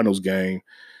this Cardinals game,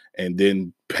 and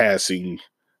then passing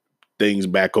things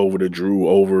back over to Drew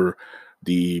over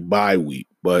the bye week.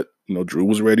 But Drew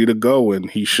was ready to go, and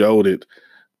he showed it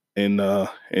in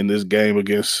this game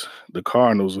against the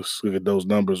Cardinals. Let's look at those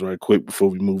numbers right quick before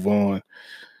we move on.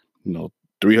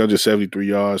 373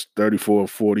 yards, 34 of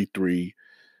 43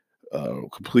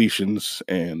 completions,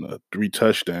 and 3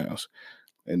 touchdowns.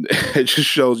 And it just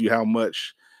shows you how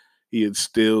much he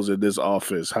instills in this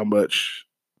offense, how much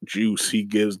juice he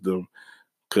gives them.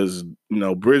 Because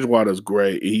Bridgewater's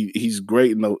great. He's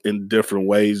great in different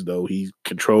ways, though. He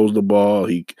controls the ball.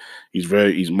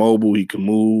 He's mobile. He can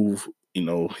move.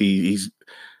 He's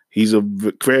a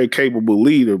very capable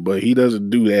leader, but he doesn't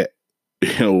do that.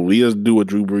 He doesn't do what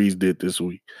Drew Brees did this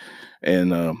week.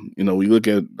 And we look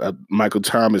at Michael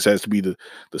Thomas has to be the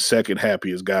second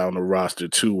happiest guy on the roster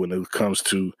too when it comes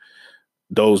to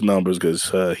those numbers,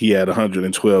 because he had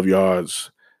 112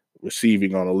 yards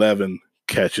receiving on 11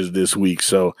 catches this week.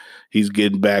 So he's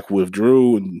getting back with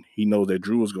Drew, and he knows that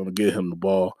Drew is going to get him the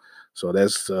ball. So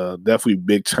that's definitely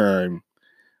big time,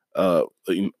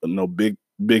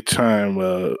 big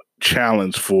time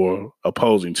challenge for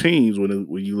opposing teams when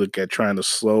you look at trying to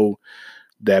slow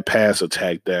that pass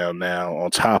attack down now,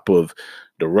 on top of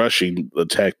the rushing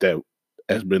attack that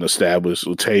has been established.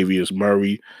 Latavius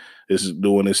Murray is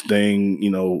doing his thing,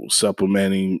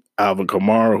 supplementing Alvin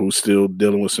Kamara, who's still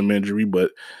dealing with some injury.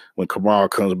 But when Kamara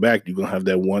comes back, you're going to have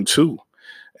that 1-2.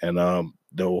 And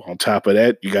though on top of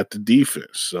that, you got the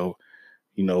defense. So,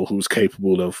 who's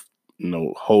capable of,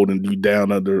 holding you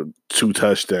down under 2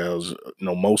 touchdowns.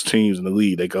 Most teams in the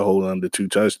league, they can hold under 2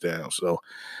 touchdowns. So,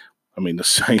 the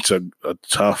Saints are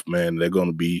tough, man. They're going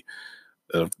to be,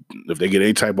 if they get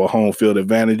any type of home field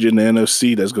advantage in the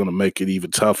NFC, that's going to make it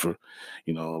even tougher,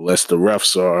 unless the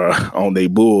refs are on their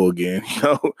bull again.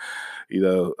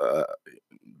 The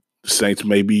Saints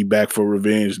may be back for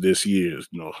revenge this year.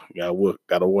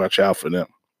 Got to watch out for them.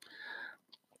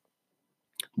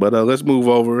 But let's move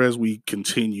over as we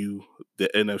continue the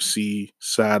NFC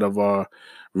side of our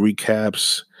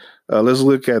recaps. Let's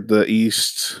look at the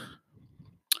East.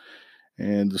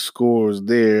 And the scores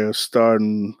there,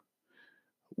 starting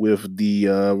with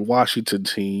the Washington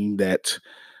team that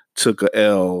took a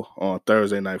L on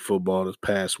Thursday Night Football this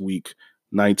past week,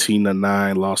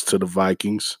 19-9, lost to the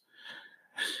Vikings.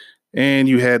 And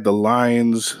you had the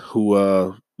Lions, who,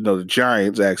 the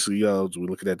Giants actually, as we're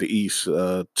looking at the East,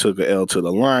 took a L to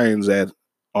the Lions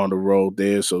on the road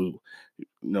there. So,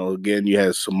 again, you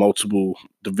had some multiple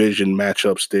division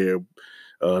matchups there.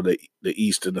 The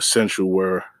East and the Central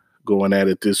were going at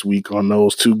it this week on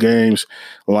those two games.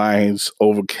 Lions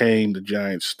overcame the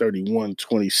Giants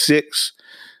 31-26.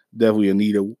 Definitely a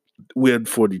needed win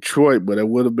for Detroit, but it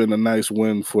would have been a nice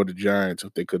win for the Giants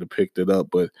if they could have picked it up.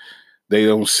 But they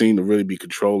don't seem to really be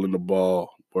controlling the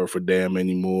ball worth a damn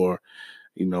anymore.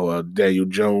 Daniel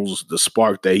Jones, the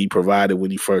spark that he provided when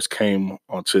he first came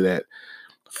onto that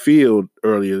field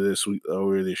earlier this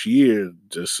year,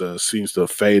 just seems to have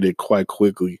faded quite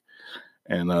quickly.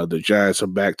 And the Giants are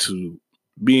back to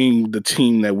being the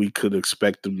team that we could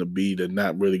expect them to be. They're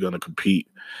not really going to compete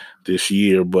this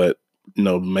year, but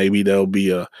maybe they'll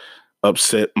be a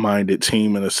upset-minded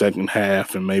team in the second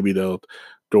half, and maybe they'll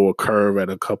throw a curve at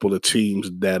a couple of teams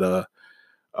that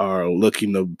are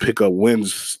looking to pick up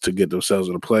wins to get themselves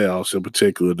in the playoffs, in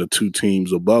particular the two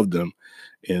teams above them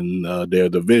in their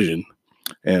division.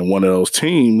 And one of those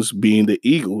teams being the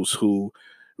Eagles, who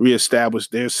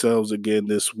reestablished themselves again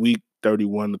this week,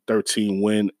 31-13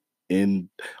 win in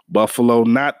Buffalo.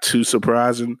 Not too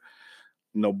surprising.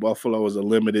 Buffalo is a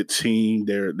limited team.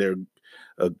 They're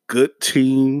a good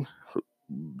team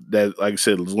that, like I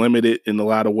said, is limited in a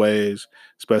lot of ways,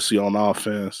 especially on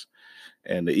offense.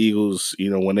 And the Eagles,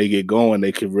 when they get going,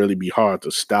 they can really be hard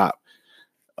to stop.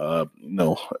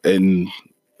 And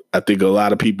I think a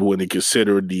lot of people, when they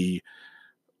consider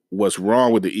what's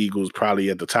wrong with the Eagles,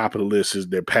 probably at the top of the list is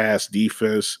their pass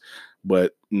defense.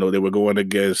 But, they were going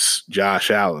against Josh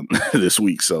Allen this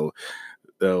week. So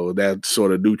that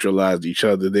sort of neutralized each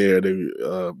other there.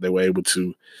 They were able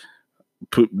to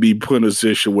be put in a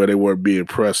position where they weren't being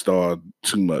pressed on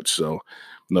too much. So,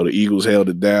 the Eagles held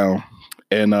it down.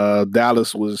 And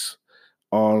Dallas was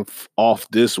off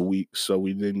this week, so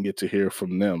we didn't get to hear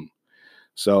from them.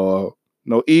 So,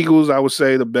 Eagles, I would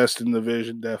say the best in the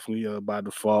division, definitely by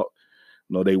default.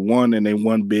 They won, and they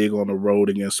won big on the road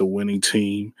against a winning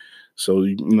team. So,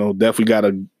 definitely got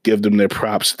to give them their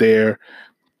props there.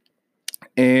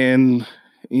 And,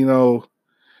 if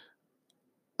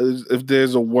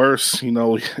there's a worse,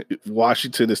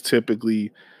 Washington is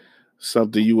typically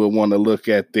something you would want to look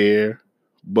at there.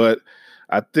 But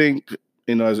I think,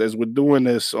 as we're doing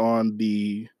this on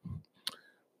the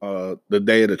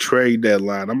day of the trade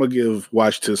deadline, I'm going to give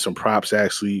Washington some props,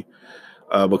 actually,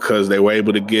 because they were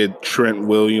able to get Trent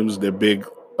Williams, their big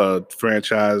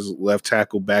franchise left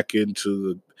tackle, back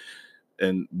into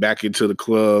the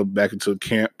club, back into the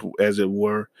camp, as it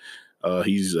were.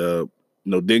 He's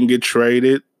didn't get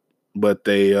traded, but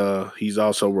he's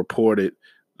also reported.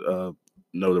 The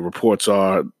reports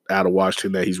are out of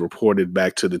Washington that he's reported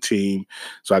back to the team.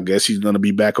 So I guess he's going to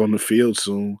be back on the field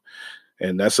soon.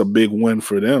 And that's a big win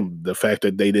for them. The fact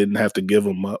that they didn't have to give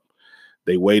him up.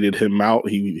 They waited him out.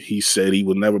 He said he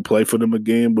would never play for them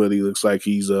again, but he looks like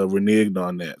he's reneged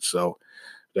on that. So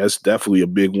that's definitely a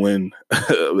big win,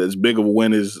 as big of a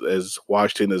win as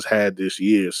Washington has had this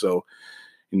year. So,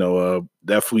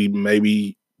 definitely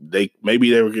maybe there's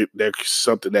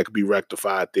something that could be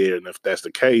rectified there. And if that's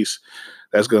the case,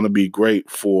 that's going to be great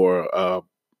for,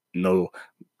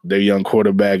 their young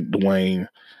quarterback, Dwayne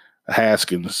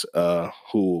Haskins,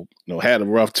 who, had a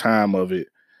rough time of it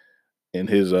in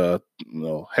his,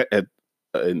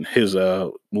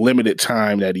 limited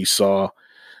time that he saw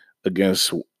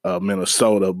against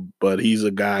Minnesota. But he's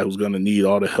a guy who's going to need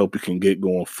all the help he can get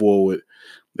going forward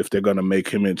if they're going to make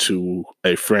him into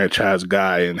a franchise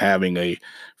guy. And having a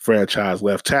franchise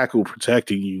left tackle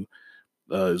protecting you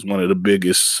is one of the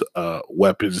biggest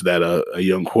weapons that a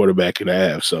young quarterback can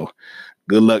have. So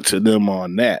good luck to them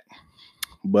on that.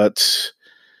 But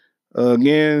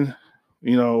again,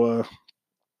 they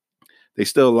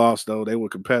still lost, though. They were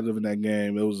competitive in that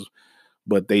game.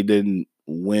 But they didn't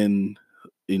win.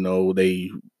 They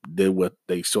did what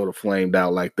they sort of flamed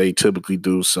out like they typically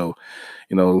do. So,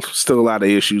 still a lot of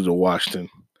issues with Washington.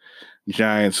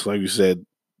 Giants, like you said,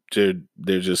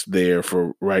 they're just there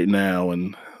for right now,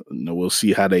 and we'll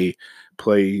see how they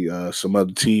play some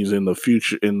other teams in the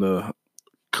future,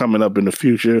 coming up in the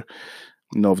future.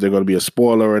 If they're going to be a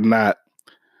spoiler or not.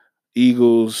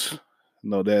 Eagles,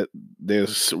 that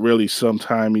there's really some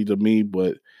timing to me,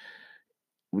 but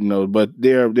but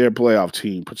they're a playoff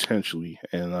team potentially,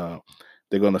 and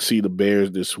they're going to see the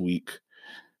Bears this week,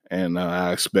 and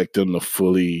I expect them to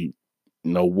fully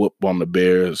whoop on the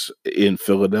Bears in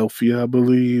Philadelphia, I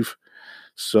believe.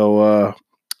 So,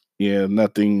 yeah,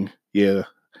 nothing. Yeah,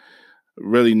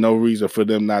 really no reason for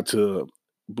them not to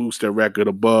boost their record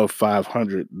above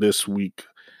 500 this week.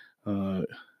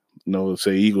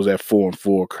 Say Eagles at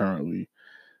 4-4 currently,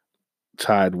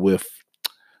 tied with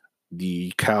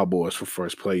the Cowboys for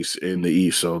first place in the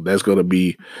East. So that's going to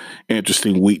be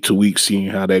interesting week to week, seeing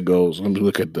how that goes. Let me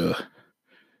look at the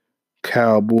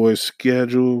Cowboys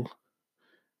schedule.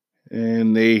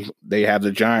 And they have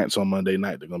the Giants on Monday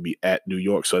night. They're going to be at New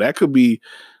York. So that could be,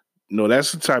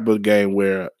 that's the type of game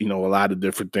where, a lot of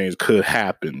different things could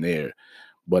happen there.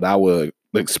 But I would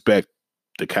expect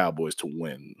the Cowboys to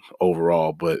win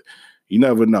overall. But you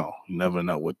never know. You never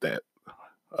know with that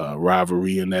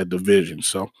rivalry in that division.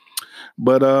 So,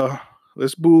 but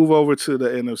let's move over to the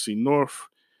NFC North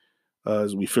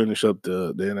as we finish up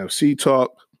the NFC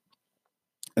talk.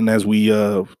 And as we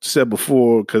said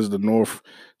before, because the North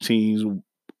teams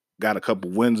got a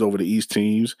couple wins over the East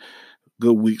teams,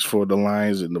 good weeks for the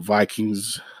Lions and the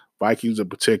Vikings. Vikings in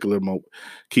particular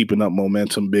keeping up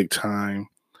momentum big time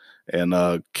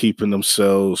and keeping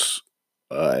themselves,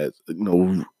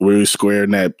 really square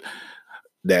in that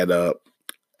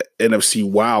NFC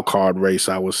wild card race,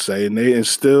 I would say. And they are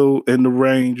still in the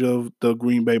range of the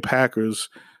Green Bay Packers,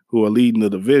 who are leading the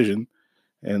division.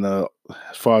 And as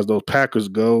far as those Packers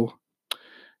go,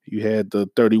 you had the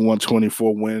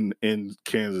 31-24 win in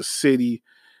Kansas City.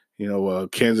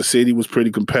 Kansas City was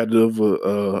pretty competitive,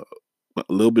 a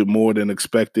little bit more than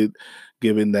expected,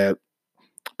 given that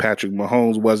Patrick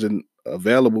Mahomes wasn't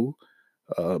available.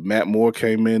 Matt Moore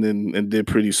came in and did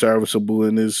pretty serviceable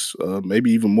in his,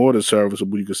 maybe even more than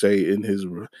serviceable, you could say, in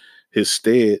his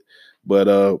stead.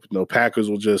 But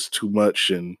Packers were just too much,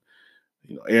 and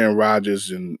Aaron Rodgers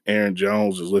and Aaron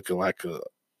Jones is looking like a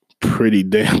pretty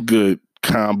damn good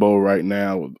combo right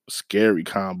now, scary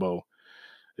combo.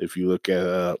 If you look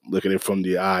at it from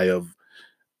the eye of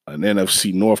an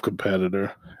NFC North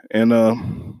competitor, and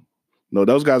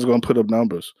those guys are going to put up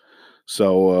numbers.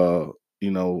 So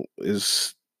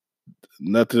it's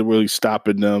nothing really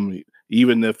stopping them,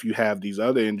 even if you have these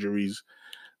other injuries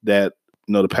that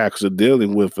the Packers are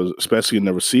dealing with, especially in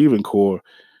the receiving core.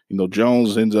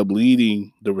 Jones ends up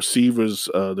leading the receivers,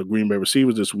 the Green Bay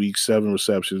receivers this week, 7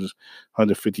 receptions,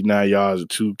 159 yards, and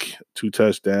two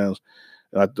touchdowns.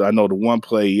 I know the one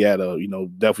play he had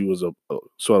definitely was a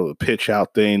sort of a pitch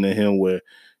out thing to him where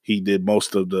he did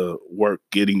most of the work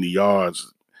getting the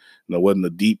yards. It wasn't a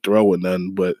deep throw or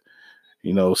nothing, but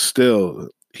still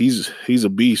he's a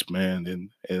beast, man, and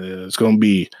it's going to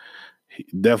be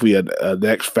definitely an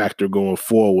X factor going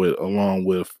forward, along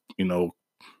with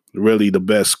really the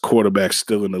best quarterback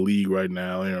still in the league right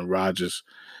now, Aaron Rodgers.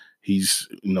 He's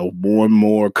more and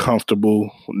more comfortable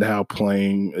now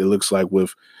playing. It looks like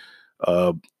with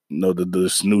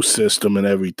this new system and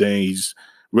everything. He's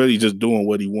really just doing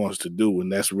what he wants to do, and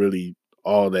that's really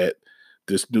all that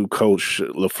this new coach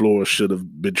LaFleur should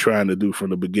have been trying to do from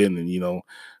the beginning. You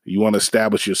want to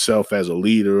establish yourself as a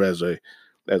leader, as a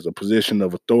position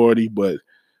of authority, but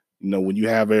when you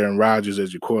have Aaron Rodgers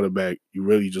as your quarterback, you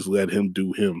really just let him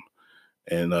do him,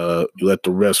 and you let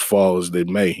the rest fall as they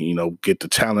may. Get the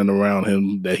talent around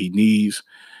him that he needs,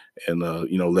 and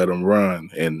let him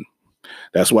run. And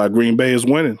that's why Green Bay is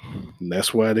winning. And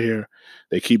that's why they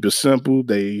keep it simple.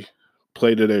 They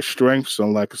play to their strengths,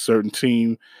 unlike a certain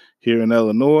team here in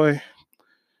Illinois,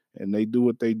 and they do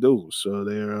what they do. So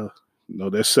they're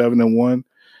 7-1.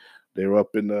 They're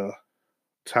up in the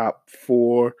top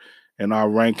 4 in our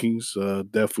rankings.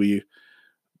 Definitely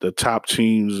the top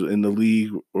teams in the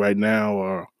league right now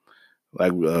are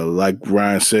like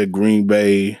Ryan said, Green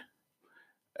Bay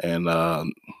and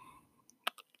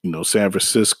San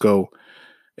Francisco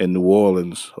and New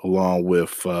Orleans, along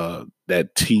with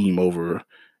that team over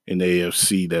in the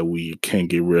AFC that we can't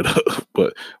get rid of.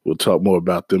 But we'll talk more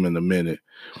about them in a minute.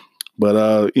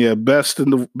 But best of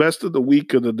the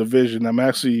week of the division. I'm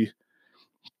actually,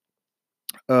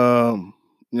 I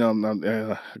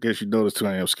guess you noticed too.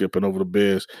 I am skipping over the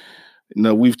Bears.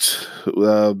 You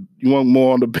want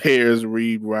more on the Bears?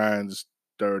 Read Ryan's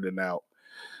third and out.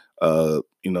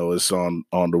 It's on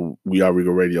the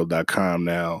weareregalradio.com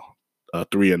now.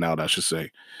 3 and out, I should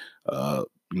say.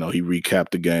 He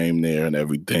recapped the game there and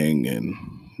everything, and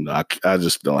I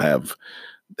just don't have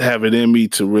it in me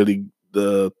to really.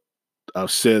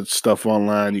 I've said stuff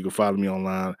online. You can follow me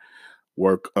online.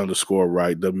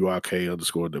 Work_right,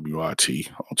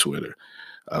 WRK_WRT on Twitter.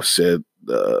 I've said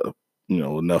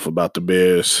enough about the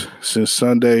Bears since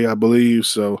Sunday, I believe.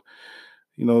 So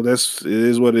it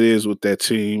is what it is with that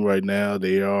team right now.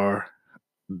 They are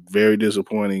very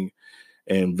disappointing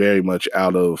and very much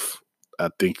out of I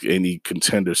think any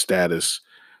contender status,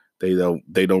 they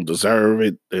don't deserve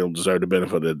it. They don't deserve the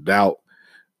benefit of the doubt.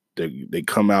 They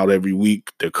come out every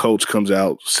week. Their coach comes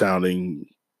out sounding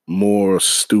more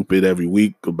stupid every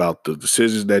week about the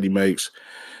decisions that he makes.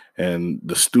 And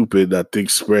the stupid, I think,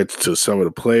 spreads to some of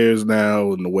the players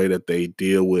now and the way that they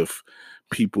deal with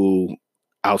people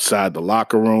outside the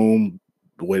locker room,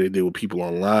 the way they deal with people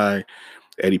online.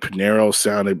 Eddie Pinheiro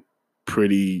sounded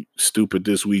pretty stupid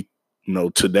this week.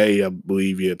 Today, I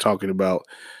believe you're talking about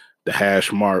the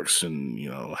hash marks and,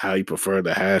 how you prefer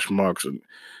the hash marks. And,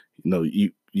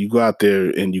 you go out there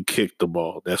and you kick the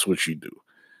ball. That's what you do.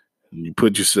 And you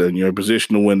put yourself in your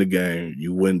position to win the game.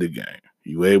 You win the game.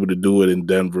 You were able to do it in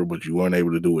Denver, but you weren't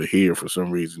able to do it here for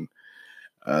some reason.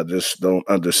 I just don't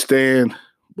understand.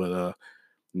 But,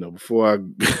 before I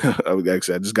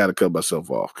just got to cut myself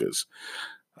off because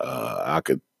I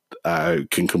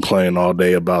can complain all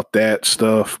day about that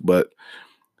stuff. But,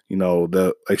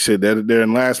 like I said, they're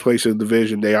in last place in the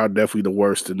division. They are definitely the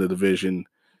worst in the division,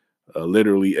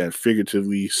 literally and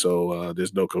figuratively. So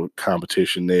there's no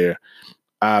competition there.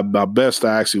 My best,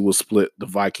 I actually will split the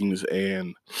Vikings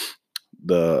and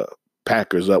the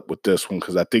Packers up with this one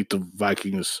because I think the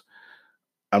Vikings,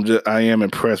 I am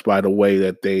impressed by the way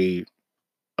that they,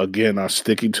 again, are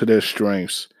sticking to their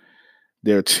strengths.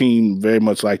 Their team, very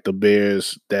much like the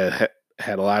Bears, that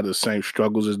had a lot of the same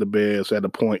struggles as the Bears at a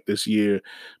point this year,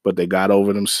 but they got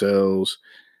over themselves.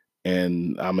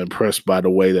 And I'm impressed by the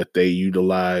way that they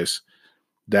utilize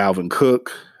Dalvin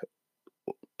Cook.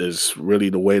 Is really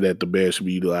the way that the Bears should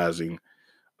be utilizing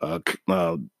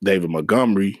David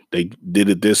Montgomery. They did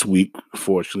it this week,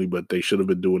 fortunately, but they should have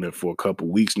been doing it for a couple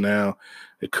weeks now.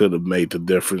 It could have made the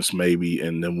difference maybe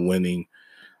in them winning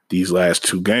these last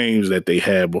two games that they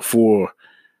had before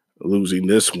losing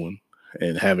this one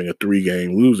and having a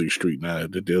 3-game losing streak now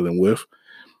that they're dealing with.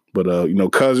 But,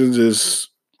 Cousins is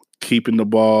keeping the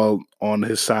ball on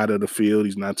his side of the field.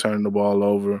 He's not turning the ball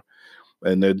over.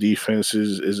 And their defense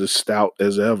is as stout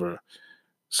as ever.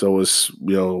 So it's,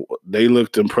 they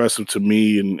looked impressive to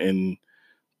me in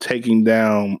taking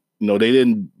down, they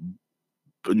didn't,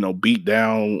 beat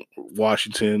down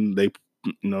Washington. They,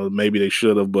 maybe they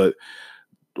should have, but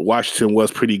Washington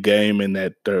was pretty game in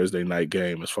that Thursday night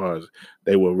game as far as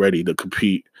they were ready to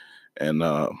compete. And,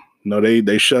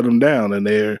 they shut them down. And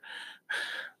they're,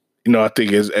 I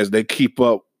think as they keep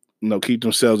up, keep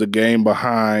themselves a game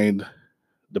behind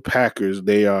the Packers,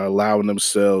 they are allowing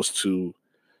themselves to,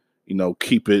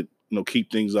 keep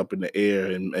things up in the air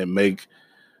and make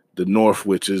the North,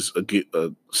 which is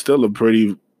still a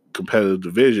pretty competitive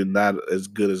division, not as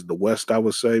good as the West, I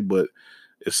would say, but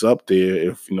it's up there.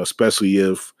 If especially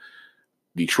if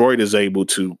Detroit is able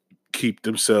to keep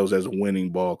themselves as a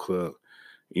winning ball club,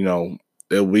 it'll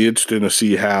be interesting to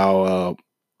see how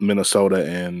Minnesota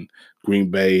and Green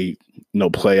Bay,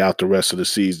 play out the rest of the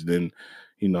season.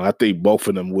 And I think both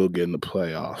of them will get in the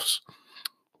playoffs.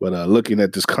 But looking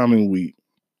at this coming week,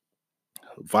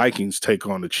 Vikings take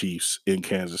on the Chiefs in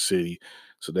Kansas City.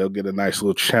 So they'll get a nice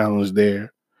little challenge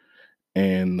there.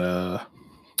 And,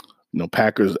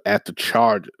 Packers at the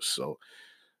Chargers. So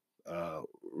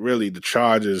really the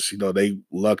Chargers, they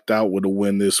lucked out with a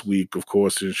win this week, of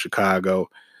course, in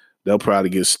Chicago. They'll probably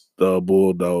get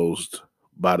bulldozed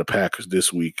by the Packers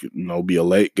this week. It'll be a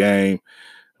late game.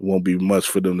 It won't be much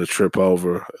for them to trip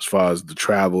over as far as the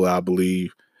travel, I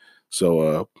believe.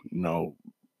 So,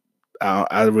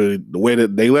 I really, the way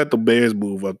that they let the Bears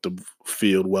move up the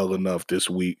field well enough this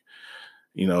week,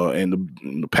 and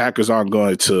the Packers aren't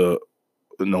going to,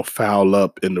 foul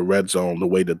up in the red zone the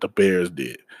way that the Bears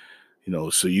did.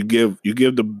 So you give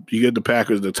the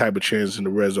Packers the type of chance in the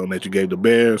red zone that you gave the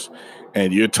Bears,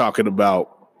 and you're talking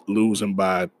about losing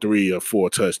by 3 or 4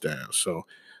 touchdowns. So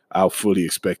I'll fully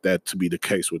expect that to be the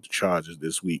case with the Chargers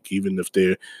this week, even if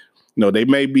they're, they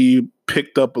may be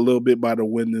picked up a little bit by the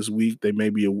win this week. They may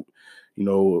be,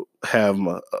 have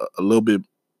a little bit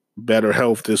better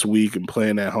health this week and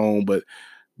playing at home, but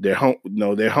their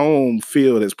home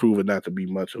field has proven not to be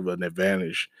much of an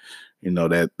advantage.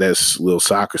 That's a little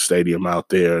soccer stadium out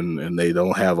there, and they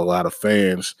don't have a lot of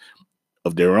fans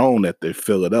of their own that they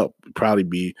fill it up. It'd probably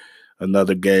be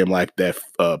another game like that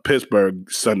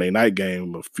Pittsburgh Sunday night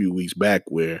game a few weeks back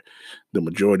where the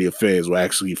majority of fans were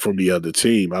actually from the other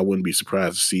team. I wouldn't be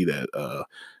surprised to see that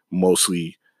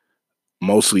mostly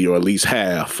or at least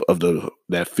half of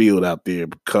that field out there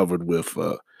covered with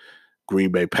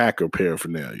Green Bay Packer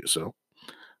paraphernalia. So,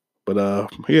 but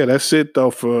yeah, that's it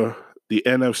though for the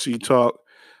NFC talk.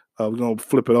 We're gonna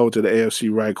flip it over to the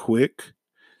AFC right quick.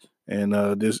 And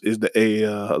this is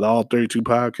the All 32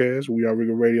 podcast. We are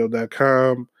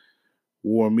RiggerRadio.com,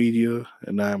 War Media,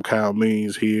 and I'm Kyle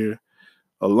Means here.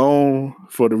 alone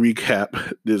for the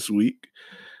recap this week,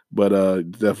 but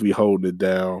definitely holding it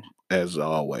down as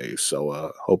always.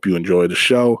 So hope you enjoy the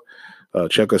show.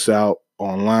 Check us out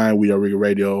online. We are Riga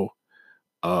Radio.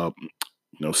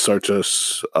 Search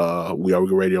us. We are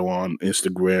Riga Radio on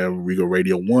Instagram, Riga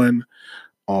Radio 1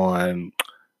 on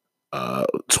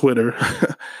Twitter,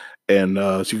 and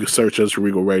so you can search us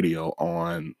Regal Radio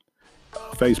on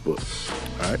Facebook.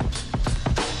 All right.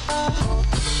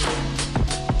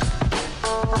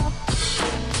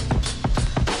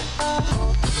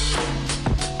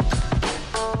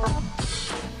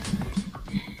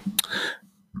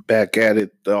 Back at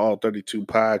it, the All 32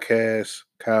 podcast.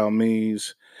 Kyle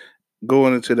Means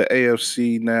going into the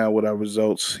AFC now with our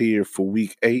results here for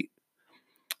Week 8.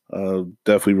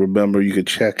 Definitely remember you can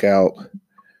check out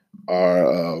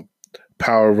our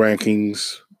power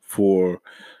rankings for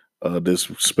this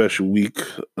special week,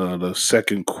 the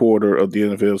second quarter of the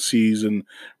NFL season,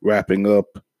 wrapping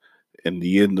up in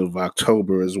the end of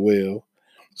October as well.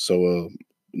 So,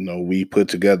 we put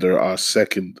together our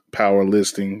second power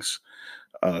listings,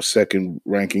 second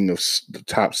ranking of the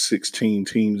top 16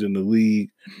 teams in the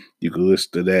league. You can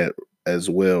listen to that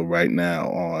as well right now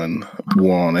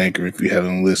on Anchor if you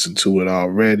haven't listened to it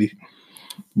already.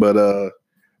 But,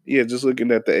 just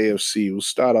looking at the AFC, we'll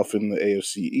start off in the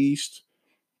AFC East,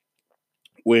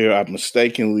 where I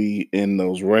mistakenly in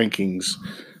those rankings,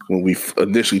 when we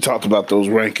initially talked about those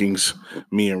rankings,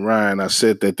 me and Ryan, I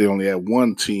said that they only had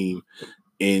one team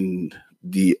in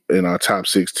our top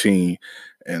 16,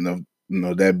 and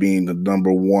that being the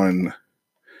number one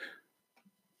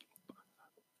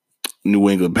New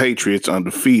England Patriots,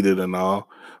 undefeated and all,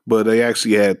 but they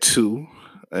actually had two,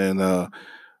 and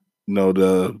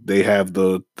they have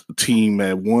the team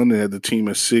at 1, they had the team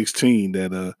at 16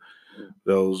 that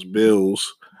those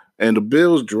Bills, and the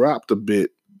Bills dropped a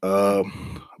bit, I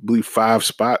believe 5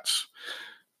 spots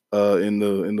in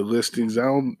the listings.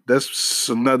 That's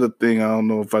another thing I don't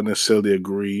know if I necessarily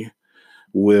agree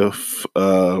with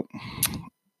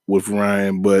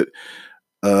Ryan, but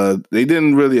they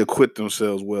didn't really acquit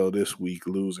themselves well this week,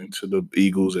 losing to the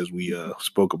Eagles as we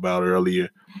spoke about earlier.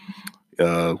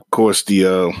 Of course,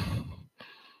 the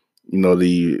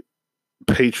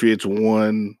Patriots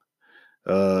won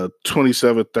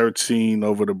 27-13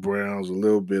 over the Browns. A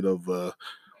little bit of a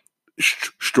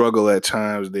struggle at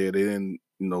times there. They didn't,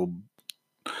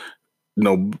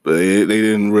 they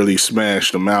didn't really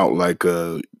smash them out like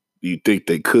you think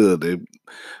they could. They,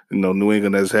 New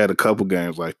England has had a couple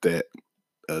games like that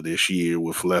this year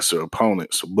with lesser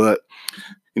opponents, but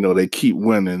they keep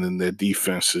winning, and their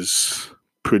defense is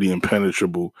pretty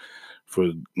impenetrable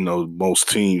for most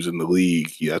teams in the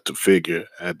league. You have to figure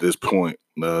at this point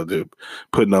they're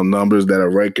putting up numbers that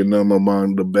are ranking them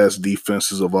among the best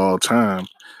defenses of all time,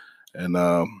 and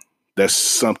that's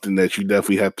something that you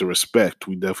definitely have to respect.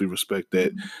 We definitely respect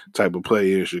that type of play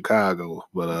here in Chicago,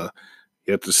 but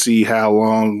you have to see how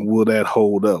long will that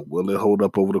hold up. Will it hold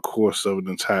up over the course of an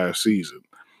entire season?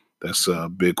 That's a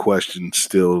big question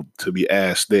still to be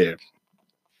asked there.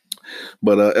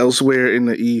 But elsewhere in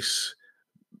the East,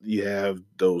 you have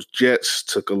those Jets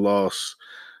took a loss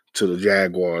to the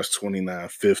Jaguars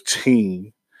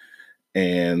 29-15.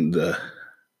 And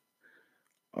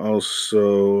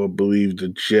also, I believe the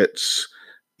Jets,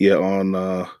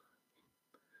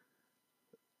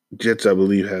 Jets, I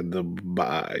believe, had the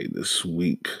bye this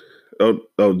week.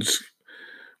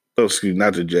 Excuse me,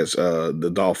 not the Jets,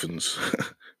 the Dolphins.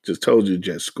 Just told you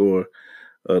Jets score.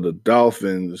 The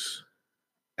Dolphins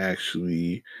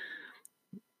actually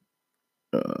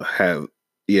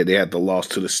they had the loss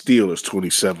to the Steelers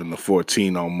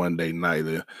 27-14 on Monday night.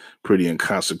 A pretty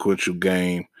inconsequential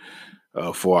game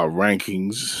for our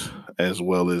rankings as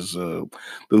well as the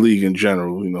league in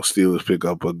general. Steelers pick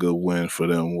up a good win for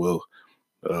them. We'll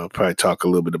probably talk a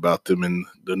little bit about them in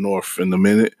the North in a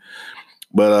minute.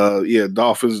 But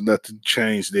Dolphins, nothing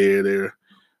changed there. They're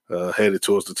headed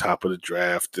towards the top of the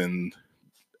draft, and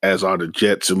as are the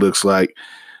Jets, it looks like.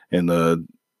 And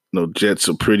Jets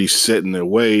are pretty set in their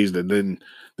ways. They didn't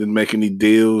make any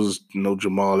deals. No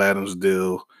Jamal Adams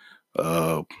deal.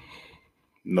 They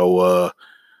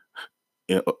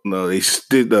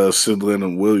did send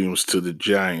Leonard Williams to the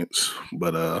Giants,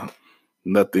 but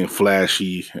nothing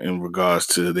flashy in regards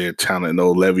to their talent.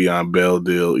 No Le'Veon Bell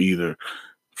deal either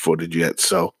for the Jets.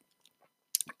 So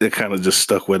they're kind of just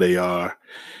stuck where they are.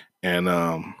 And,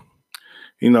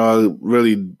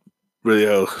 really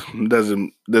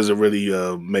doesn't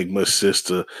really make much sense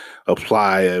to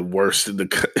apply at worst in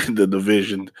the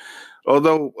division.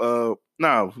 Although,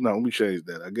 no, let me change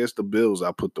that. I guess the Bills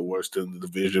I put the worst in the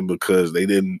division because they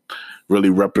didn't really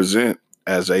represent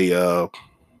as a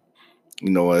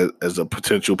as a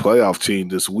potential playoff team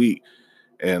this week.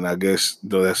 And I guess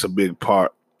that's a big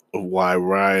part of why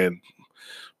Ryan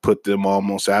put them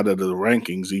almost out of the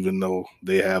rankings, even though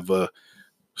they have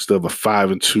still have a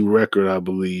 5-2 record, I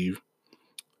believe.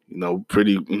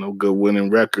 Pretty good winning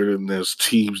record, and there's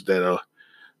teams that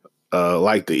are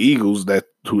like the Eagles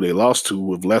who they lost to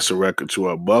with lesser records who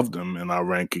are above them in our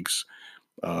rankings.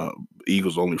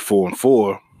 Eagles only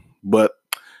 4-4, but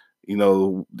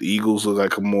the Eagles are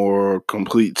like a more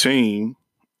complete team,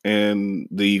 and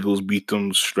the Eagles beat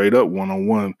them straight up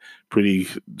 1-on-1 pretty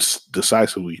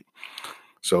decisively.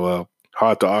 So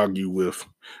hard to argue with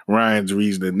Ryan's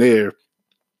reasoning there,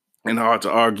 and hard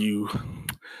to argue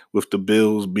with the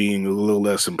Bills being a little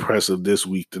less impressive this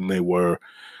week than they were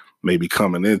maybe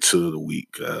coming into the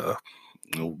week.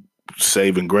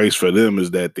 Saving grace for them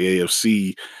is that the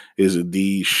AFC is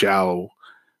indeed shallow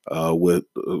when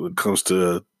it comes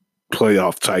to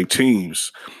playoff type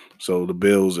teams. So the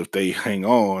Bills, if they hang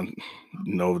on,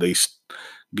 they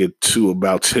get to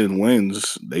about 10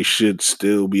 wins, they should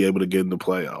still be able to get in the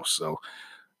playoffs. So,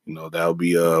 that'll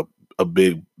be a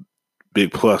big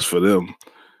plus for them.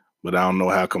 But I don't know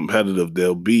how competitive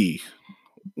they'll be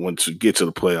once you get to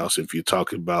the playoffs if you're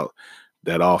talking about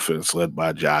that offense led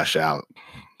by Josh Allen.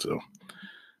 So,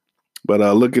 but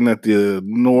looking at the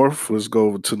North, let's go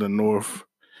over to the North.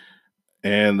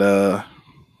 And,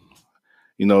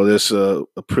 there's a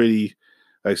pretty,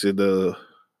 like I said, the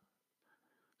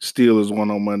Steelers won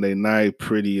on Monday night.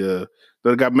 They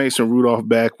got Mason Rudolph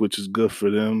back, which is good for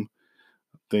them.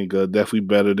 I think definitely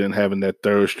better than having that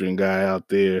third string guy out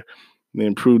there. They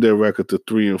improved their record to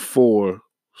 3-4.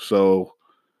 So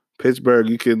Pittsburgh,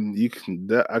 I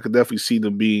could definitely see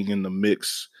them being in the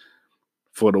mix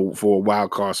for a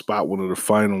wild card spot, one of the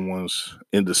final ones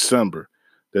in December.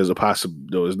 There's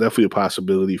definitely a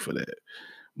possibility for that,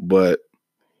 but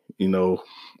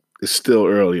it's still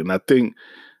early, and I think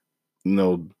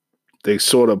they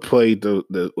sort of played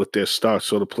with their start,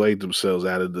 sort of played themselves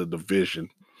out of the division.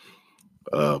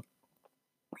 The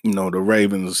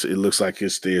Ravens, it looks like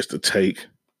it's theirs to take,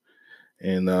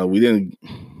 and we didn't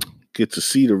get to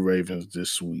see the Ravens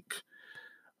this week,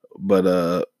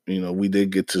 but we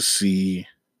did get to see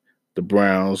the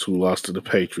Browns, who lost to the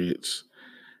Patriots,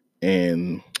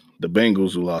 and the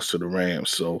Bengals, who lost to the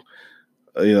Rams. So,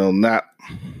 not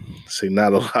a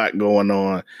lot going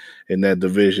on in that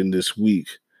division this week.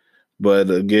 But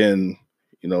again,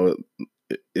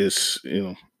 it's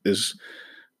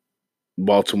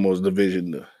Baltimore's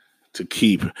division to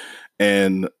keep.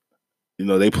 And,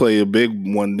 they play a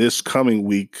big one this coming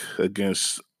week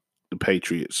against the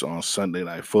Patriots on Sunday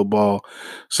Night Football.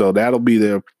 So that'll be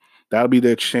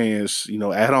their chance,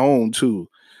 at home too.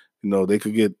 They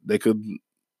could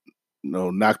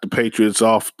knock the Patriots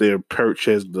off their perch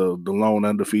as the lone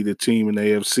undefeated team in the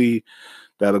AFC.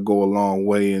 That'll go a long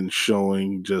way in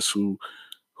showing just who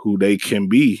they can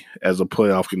be as a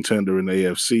playoff contender in the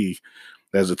AFC,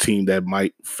 as a team that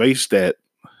might face that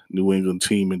New England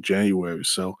team in January.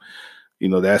 So,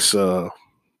 that's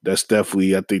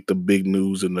definitely, I think, the big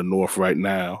news in the North right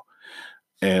now.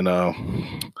 And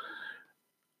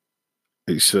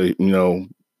they say,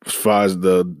 as far as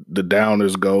the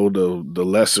downers go, the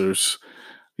lessers,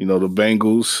 the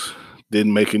Bengals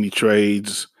didn't make any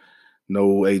trades.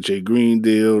 No A.J. Green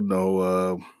deal,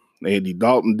 no Andy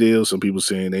Dalton deal. Some people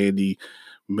saying Andy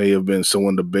may have been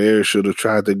someone the Bears should have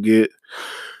tried to get.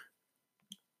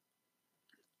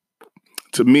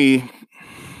 To me,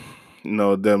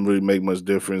 it doesn't really make much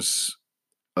difference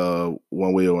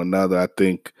one way or another. I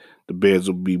think the Bears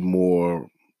will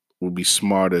be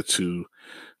smarter to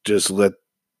just let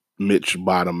Mitch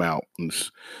bottom out,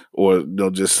 or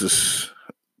just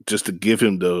to give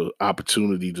him the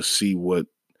opportunity to see what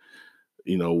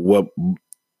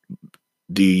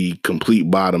the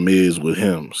complete bottom is with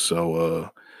him.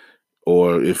 So,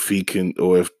 or if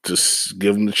just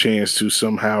give him the chance to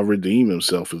somehow redeem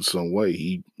himself in some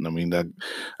way.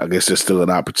 I guess there's still an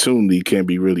opportunity. He can't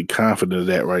be really confident of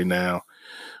that right now.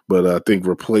 But I think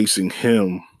replacing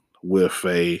him with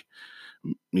a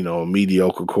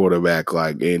mediocre quarterback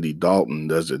like Andy Dalton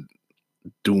doesn't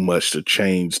do much to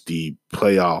change the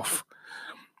playoff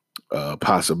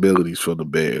possibilities for the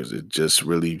Bears. It just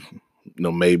really,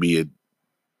 maybe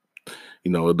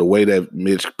the way that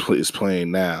Mitch is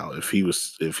playing now, if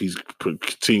he's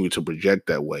continuing to project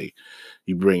that way,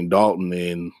 you bring Dalton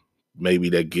in, maybe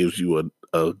that gives you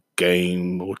a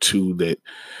game or two that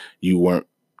you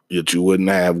wouldn't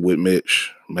have with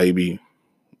Mitch, maybe,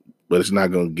 but it's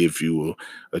not going to give you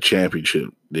a championship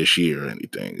this year or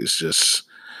anything. It's just,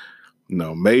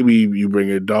 maybe you bring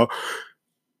in Dalton.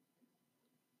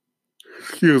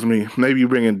 Excuse me. Maybe you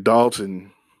bring in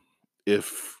Dalton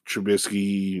if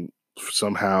Trubisky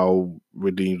somehow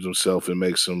redeems himself and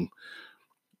makes him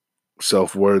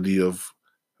self-worthy of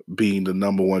being the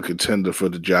number one contender for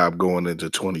the job going into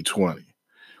 2020.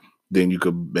 Then you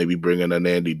could maybe bring in an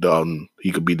Andy Dalton.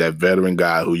 He could be that veteran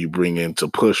guy who you bring in to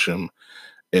push him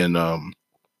in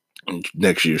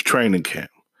next year's training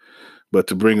camp. But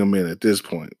to bring him in at this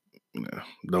point,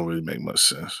 don't really make much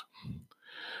sense.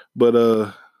 But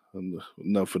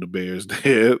enough for the Bears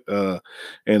there,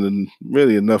 and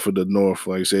really enough for the North.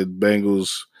 Like I said,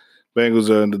 Bengals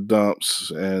are in the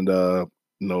dumps, and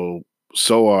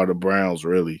so are the Browns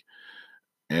really.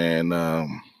 And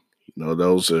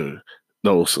those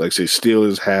like I say,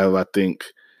 Steelers have, I think,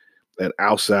 an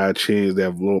outside chance. They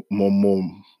have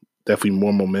definitely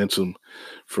more momentum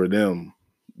for them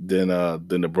than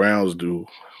the Browns do.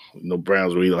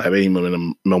 Browns really don't have any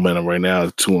momentum right now.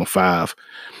 2-5,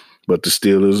 but the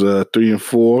Steelers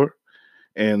 3-4,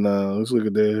 and let's look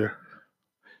at their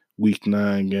Week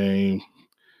 9 game.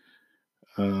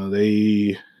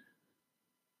 They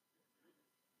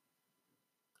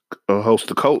host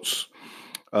the Colts.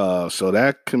 So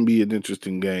that can be an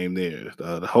interesting game there.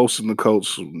 The hosting the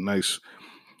Colts, nice,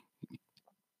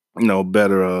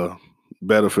 better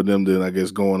for them than, I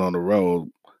guess, going on the road.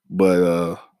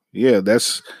 But yeah,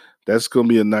 that's going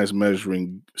to be a nice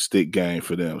measuring stick game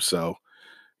for them. So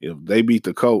if they beat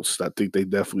the Colts, I think they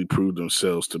definitely proved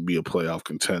themselves to be a playoff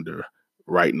contender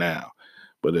right now.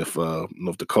 But if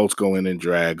the Colts go in and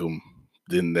drag them,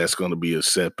 then that's going to be a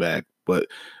setback. But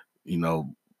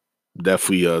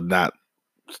definitely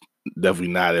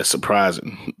not as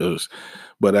surprising.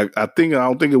 But I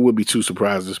don't think it would be too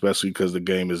surprising, especially because the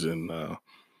game is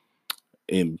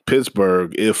in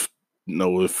Pittsburgh. If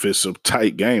it's a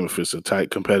tight game, if it's a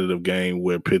tight competitive game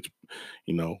where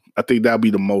I think that'll be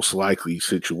the most likely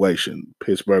situation.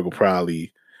 Pittsburgh will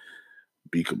probably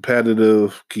be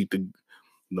competitive, keep the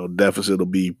deficit will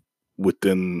be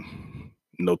within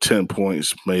 10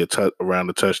 points, maybe around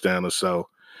a touchdown or so.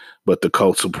 But the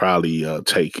Colts will probably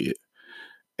take it.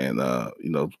 And,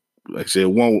 like I said,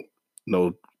 it won't,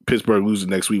 Pittsburgh losing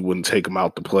next week wouldn't take them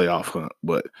out the playoff hunt,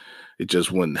 but it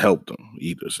just wouldn't help them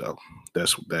either. So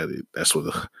that's what that is. That's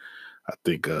what I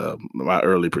think my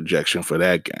early projection for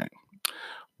that game.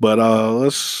 But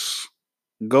let's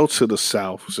go to the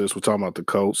South since we're talking about the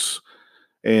Colts.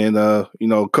 And,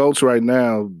 Colts right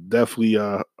now definitely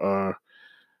are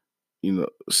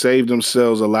saved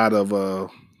themselves a lot of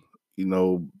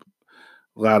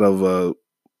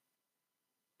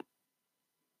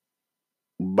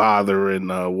bother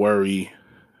and worry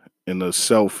and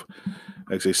self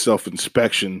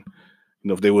inspection.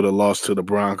 If they would have lost to the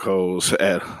Broncos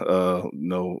at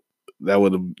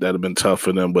that'd have been tough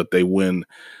for them, but they win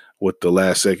with the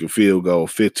last second field goal,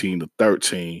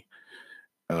 15-13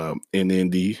 in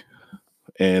Indy,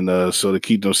 and so to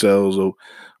keep themselves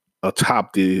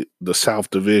atop the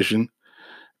South Division,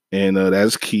 and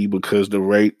that's key because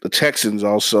the Texans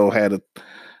also had a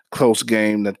close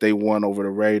game that they won over the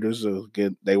Raiders.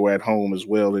 Again, they were at home as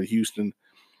well in Houston,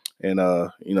 and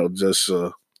just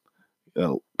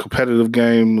competitive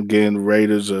game. Again, the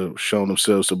Raiders have shown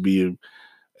themselves to be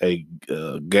a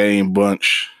game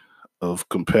bunch of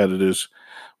competitors,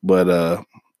 but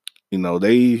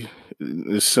they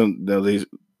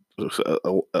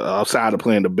outside of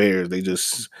playing the Bears, they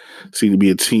just seem to be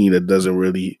a team that doesn't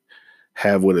really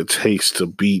have what it takes to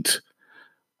beat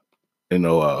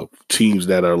teams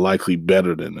that are likely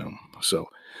better than them. So,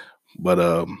 but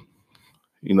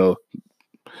the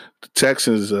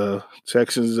Texans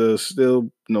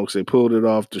still, they pulled it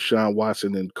off. Deshaun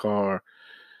Watson and Carr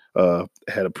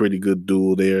had a pretty good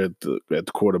duel there at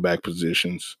the quarterback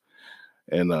positions,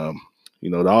 and the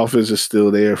offense is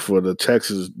still there for the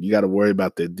Texans. You got to worry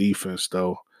about their defense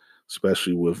though,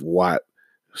 especially with Watt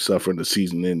suffering the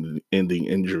season-ending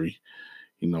injury.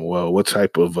 What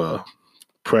type of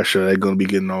pressure are they going to be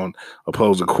getting on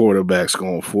opposing quarterbacks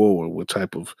going forward? What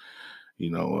type of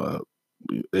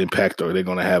impact are they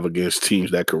going to have against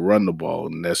teams that can run the ball?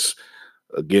 And that's,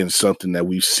 again, something that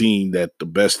we've seen that the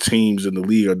best teams in the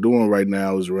league are doing right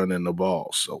now is running the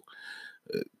ball. So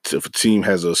if a team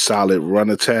has a solid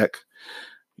run attack,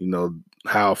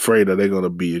 how afraid are they going to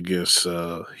be against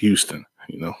Houston?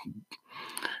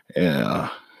 And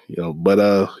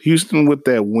but Houston with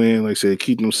that win, like I said,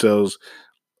 keep themselves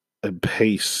at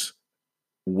pace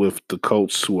with the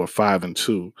Colts, who are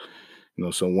 5-2.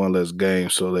 So one less game.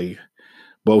 So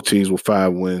both teams with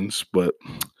 5 wins, but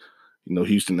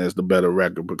Houston has the better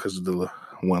record because of the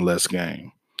one less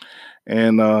game.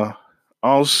 And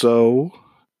also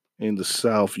in the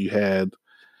South, you had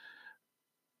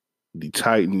the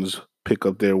Titans pick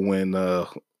up their win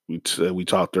we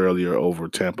talked earlier over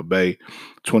Tampa Bay,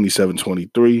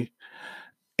 27-23.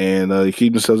 And they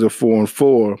keep themselves at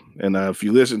 4-4. And if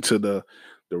you listen to the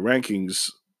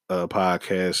rankings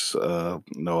podcast,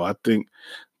 I think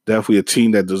definitely a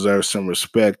team that deserves some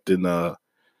respect and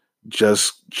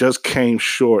just came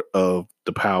short of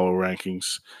the power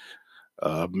rankings.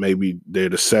 Maybe they're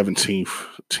the 17th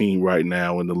team right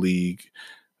now in the league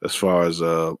as far as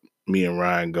me and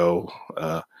Ryan go.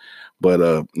 But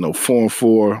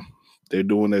 4-4, they're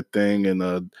doing their thing,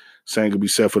 and same could be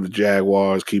said for the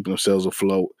Jaguars, keeping themselves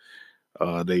afloat.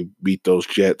 They beat those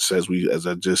Jets as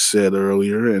I just said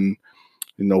earlier, and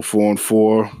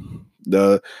 4-4,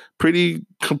 the pretty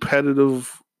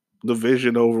competitive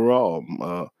division overall.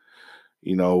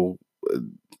 No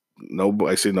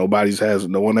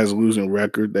one has a losing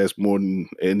record. That's more than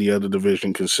any other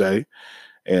division can say,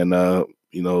 and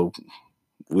it'll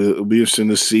be interesting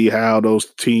to see how those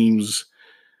teams,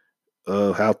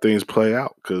 how things play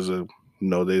out because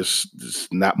there's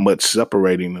not much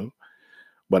separating them.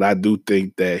 But I do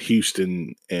think that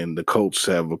Houston and the Colts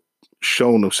have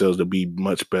shown themselves to be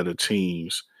much better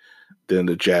teams than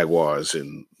the Jaguars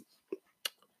and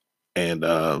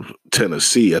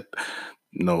Tennessee.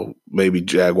 Maybe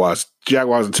Jaguars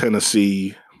and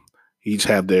Tennessee each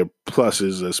have their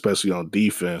pluses, especially on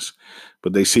defense,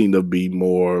 but they seem to be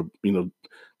more,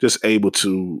 just able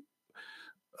to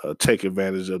take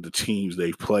advantage of the teams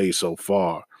they've played so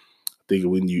far. I think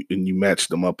when you match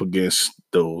them up against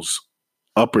those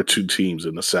upper two teams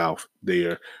in the South,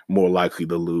 they're more likely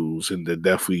to lose, and they're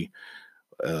definitely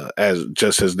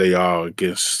as they are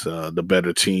against the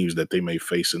better teams that they may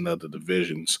face in other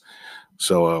divisions.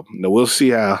 So we'll see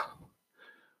how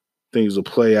things will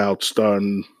play out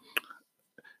starting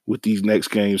with these next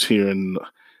games here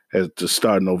at the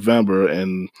start of November,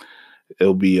 and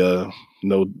it'll be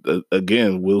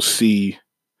again we'll see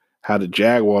how the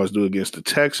Jaguars do against the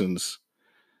Texans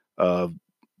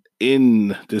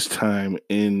in this time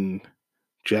in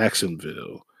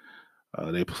Jacksonville.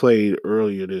 They played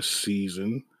earlier this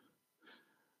season,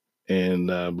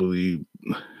 and I believe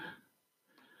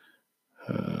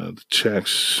the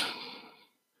Texans.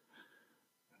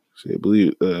 I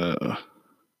believe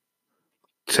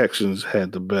Texans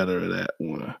had the better of that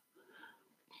one.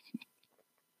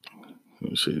 Let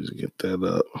me see, let's get that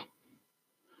up.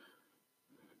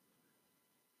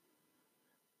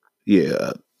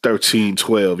 Yeah,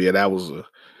 13-12. Yeah, that was a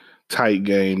tight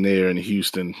game there in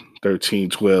Houston,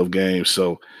 13-12 game.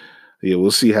 So, yeah,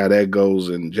 we'll see how that goes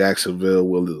in Jacksonville.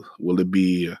 Will it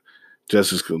be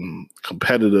just as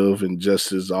competitive and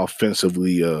just as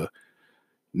offensively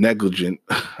negligent?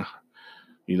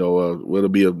 Will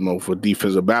it be a more for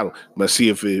defensive battle? Let's see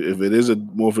if it is a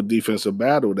more for defensive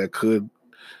battle that could,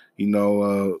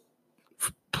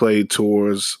 play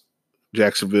towards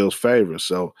Jacksonville's favor.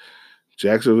 So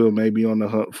Jacksonville may be on the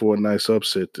hunt for a nice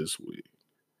upset this week.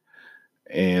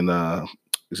 And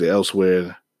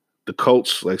elsewhere, the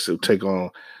Colts take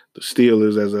on the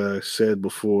Steelers, as I said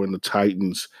before, and the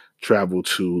Titans travel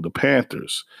to the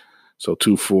Panthers. So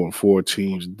 2 4-4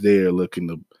 teams there looking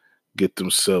to get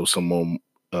themselves some more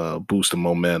boost of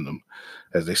momentum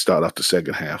as they start off the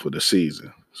second half of the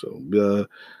season. So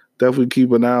definitely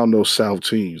keep an eye on those South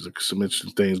teams. There's some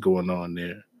interesting things going on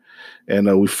there.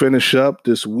 And we finish up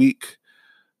this week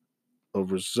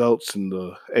of results in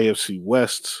the AFC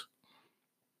West.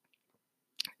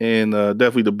 And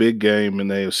definitely the big game in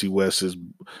the AFC West is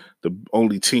the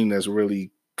only team that's really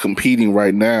competing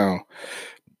right now.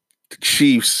 The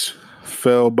Chiefs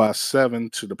fell by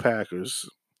 7 to the Packers.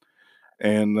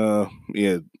 And,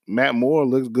 Matt Moore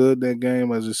looks good that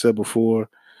game, as I said before.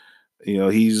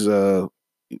 He's, it'll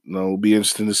be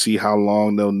interesting to see how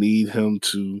long they'll need him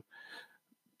to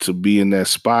be in that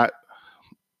spot.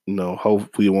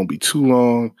 Hopefully it won't be too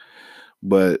long.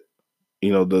 But,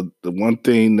 the one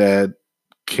thing that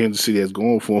Kansas City has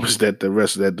going for them is that the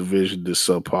rest of that division is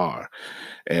subpar.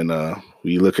 And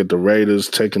we look at the Raiders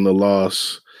taking the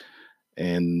loss,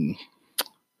 and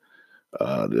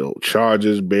the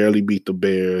Chargers barely beat the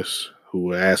Bears, who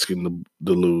were asking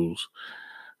to lose.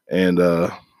 And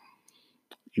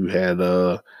you had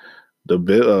the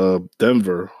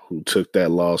Denver, who took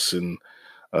that loss in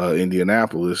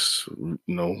Indianapolis.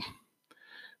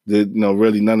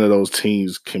 Really none of those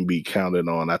teams can be counted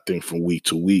on, I think, from week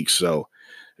to week. So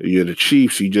if you're the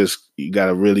Chiefs, you got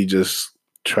to really just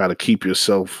try to keep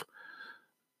yourself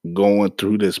going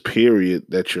through this period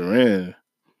that you're in.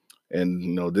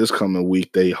 And, this coming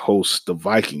week, they host the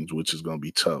Vikings, which is going to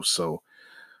be tough. So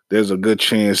there's a good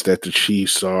chance that the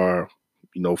Chiefs are,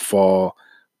 fall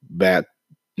back,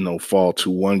 fall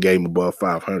to one game above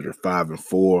 500,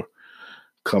 5-4,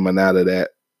 coming out of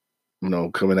that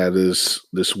coming out of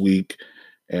this week,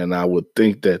 and I would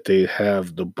think that they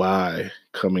have the bye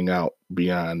coming out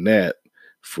beyond that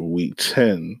for week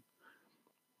 10.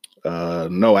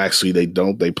 No, actually, they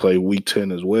don't. They play week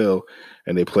 10 as well,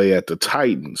 and they play at the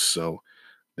Titans. So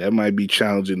that might be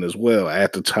challenging as well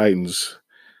at the Titans.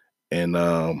 And,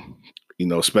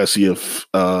 especially if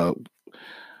Patrick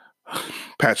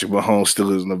Mahomes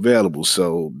still isn't available.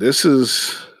 So these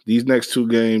next two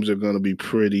games are going to be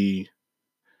pretty,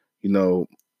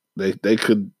 they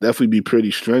could definitely be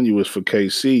pretty strenuous for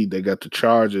KC. They got the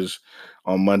Chargers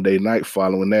on Monday night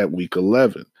following that week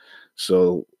 11.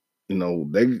 So, it'll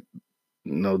be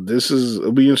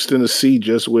interesting to see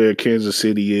just where Kansas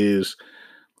City is,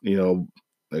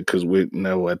 because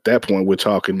at that point we're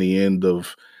talking the end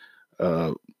of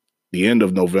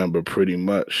November pretty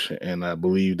much, and I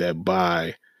believe that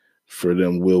bye for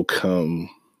them will come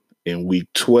in week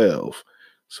 12,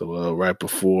 so right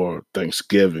before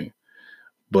Thanksgiving.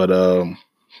 But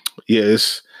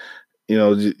it's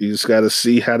you just got to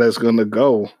see how that's going to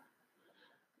go,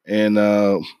 and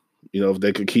if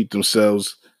they could keep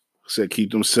themselves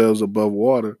above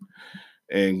water,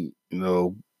 and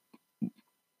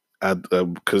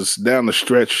because down the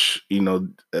stretch,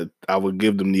 I would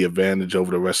give them the advantage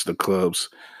over the rest of the clubs.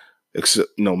 Except,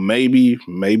 maybe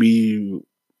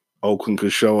Oakland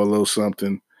could show a little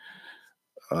something,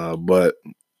 but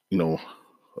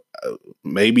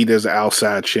maybe there's an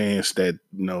outside chance that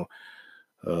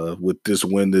with this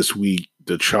win this week,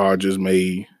 the Chargers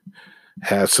may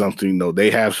have something.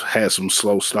 They have had some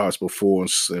slow starts before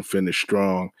and finished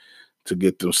strong to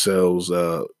get themselves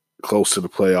close to the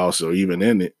playoffs or even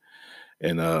in it.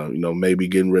 And, maybe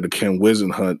getting rid of Ken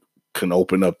Wisenhunt can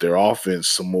open up their offense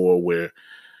some more where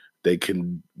they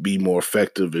can be more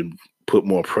effective and put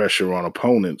more pressure on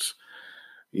opponents,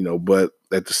 but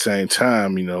at the same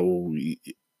time, you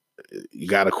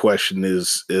got to question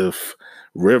is if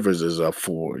Rivers is up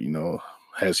for,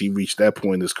 has he reached that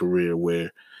point in his career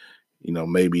where,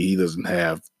 maybe he doesn't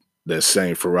have that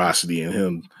same ferocity in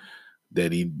him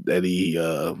that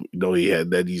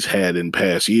he's had in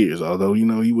past years. Although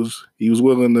he was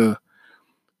willing to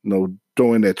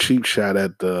throw in that cheap shot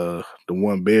at the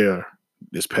one bear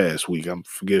this past week. I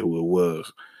forget who it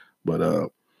was, but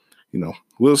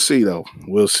we'll see though.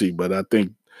 We'll see. But I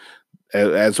think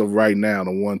as of right now,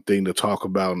 the one thing to talk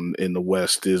about in the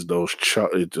West is those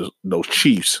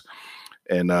Chiefs,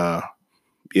 and I'm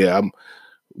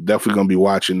definitely going to be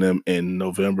watching them in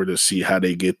November to see how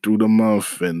they get through the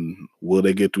month, and will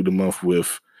they get through the month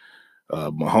with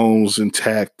Mahomes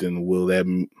intact, and will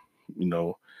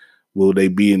they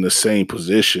be in the same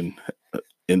position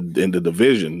in the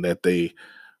division that they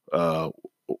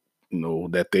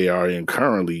that they are in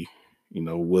currently?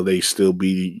 Will they still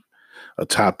be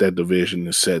atop that division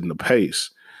and setting the pace?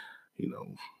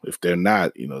 If they're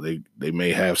not, they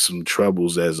may have some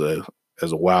troubles as a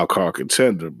wild card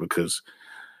contender because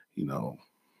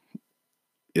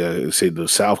say the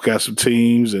South got some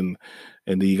teams, and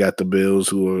then you got the Bills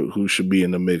who should be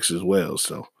in the mix as well.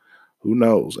 So who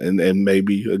knows? And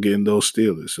maybe again those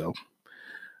Steelers. So,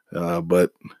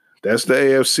 but that's the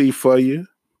AFC for you,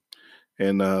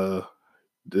 and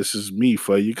this is me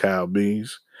for you, Kyle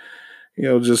Beans.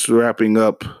 Just wrapping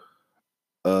up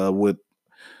with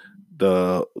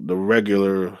the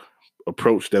regular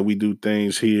approach that we do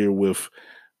things here with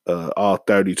all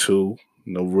 32.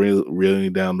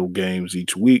 Reeling down the games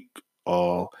each week,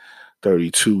 all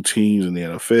 32 teams in the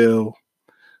NFL,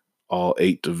 all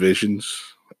 8 divisions.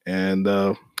 And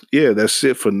that's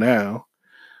it for now.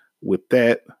 With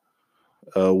that,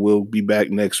 we'll be back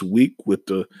next week with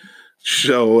the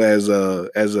show as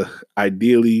a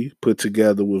ideally put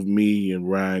together with me and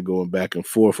Ryan going back and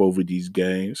forth over these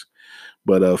games.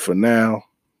 But for now,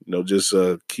 just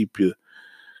keep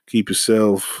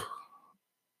yourself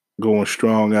going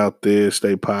strong out there,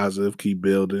 stay positive, keep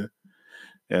building.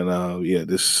 And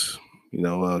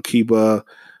keep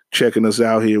checking us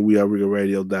out here. We are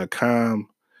RiggerRadio.com.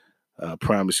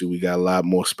 Promise you we got a lot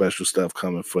more special stuff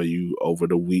coming for you over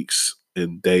the weeks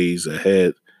and days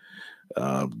ahead.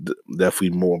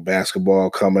 Definitely more basketball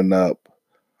coming up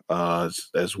as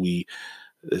the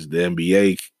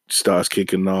NBA starts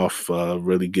kicking off,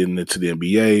 really getting into the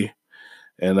NBA.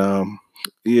 And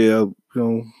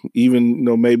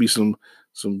even maybe some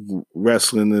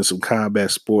wrestling and some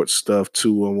combat sports stuff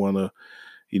too. I want to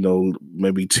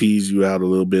maybe tease you out a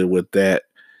little bit with that.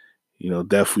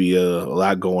 Definitely a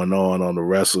lot going on the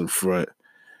wrestling front.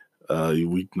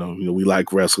 We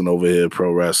like wrestling over here,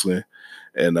 pro wrestling,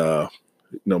 and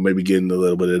maybe getting a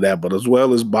little bit of that, but as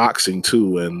well as boxing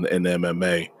too and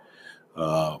MMA.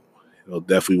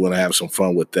 Definitely want to have some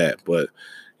fun with that. But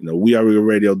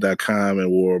wearerealradio.com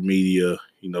and World Media.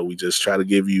 We just try to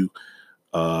give you,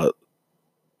 as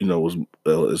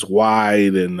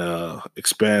wide and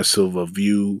expansive a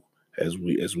view as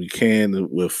we can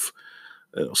with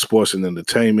sports and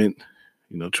entertainment.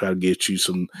 Try to get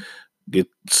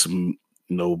some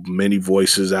many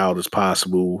voices out as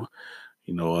possible.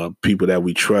 People that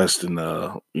we trust and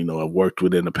have worked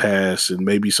with in the past, and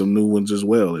maybe some new ones as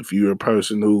well. If you're a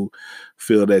person who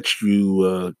feel that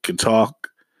you can talk,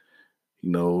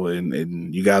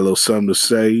 and you got a little something to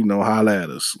say, holla at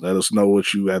us. Let us know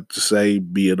what you have to say,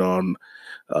 be it on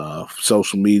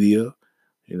social media,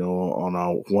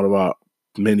 on one of our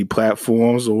many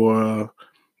platforms, or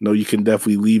you can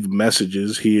definitely leave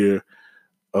messages here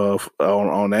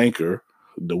on Anchor.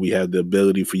 That we have the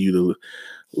ability for you to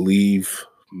leave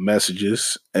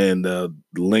messages, and the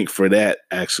link for that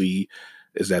actually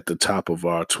is at the top of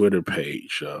our Twitter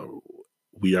page.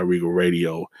 We Are Regal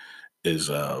Radio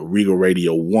is Regal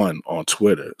Radio 1 on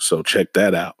Twitter, so check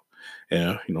that out,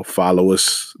 and follow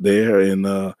us there,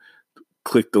 and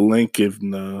click the link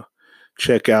and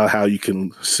check out how you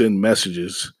can send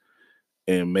messages,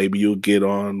 and maybe you'll get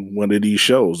on one of these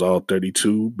shows, all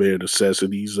 32 Bare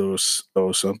Necessities or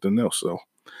something else. So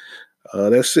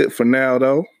that's it for now,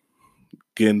 though.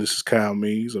 Again, this is Kyle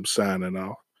Means. I'm signing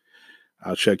off.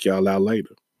 I'll check y'all out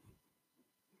later.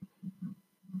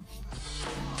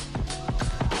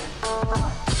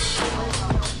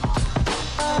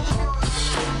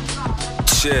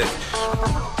 Shit.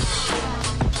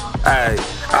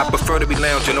 I prefer to be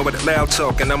lounging over the loud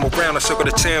talking. I'm around, I circle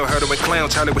the town, heard with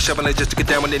clowns, Hollywood shoveling just to get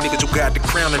down with the niggas who got the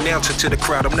crown. Announcing to the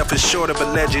crowd, I'm nothing short of a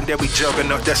legendary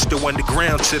juggernaut that's still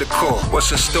underground to the core.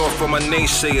 What's in store for my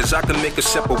naysayers? I can make a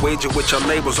separate wager with your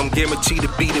labels. I'm guaranteed to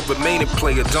be the remaining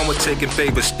player. Done with taking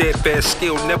favors, steadfast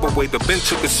skill, never waver. Been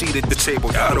took a seat at the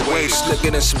table, out of way.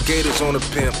 Slicker than some gators on a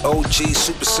pimp. OG,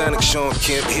 supersonic Sean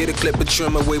Kemp. Here to clip a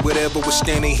trim away, whatever was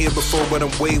standing here before, but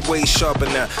I'm way, way sharper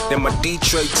now. Than my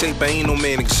Detroit tape, I ain't no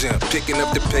man exempt. Picking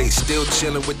up the pace, still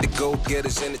chilling with the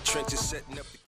go-getters in the trenches, setting up the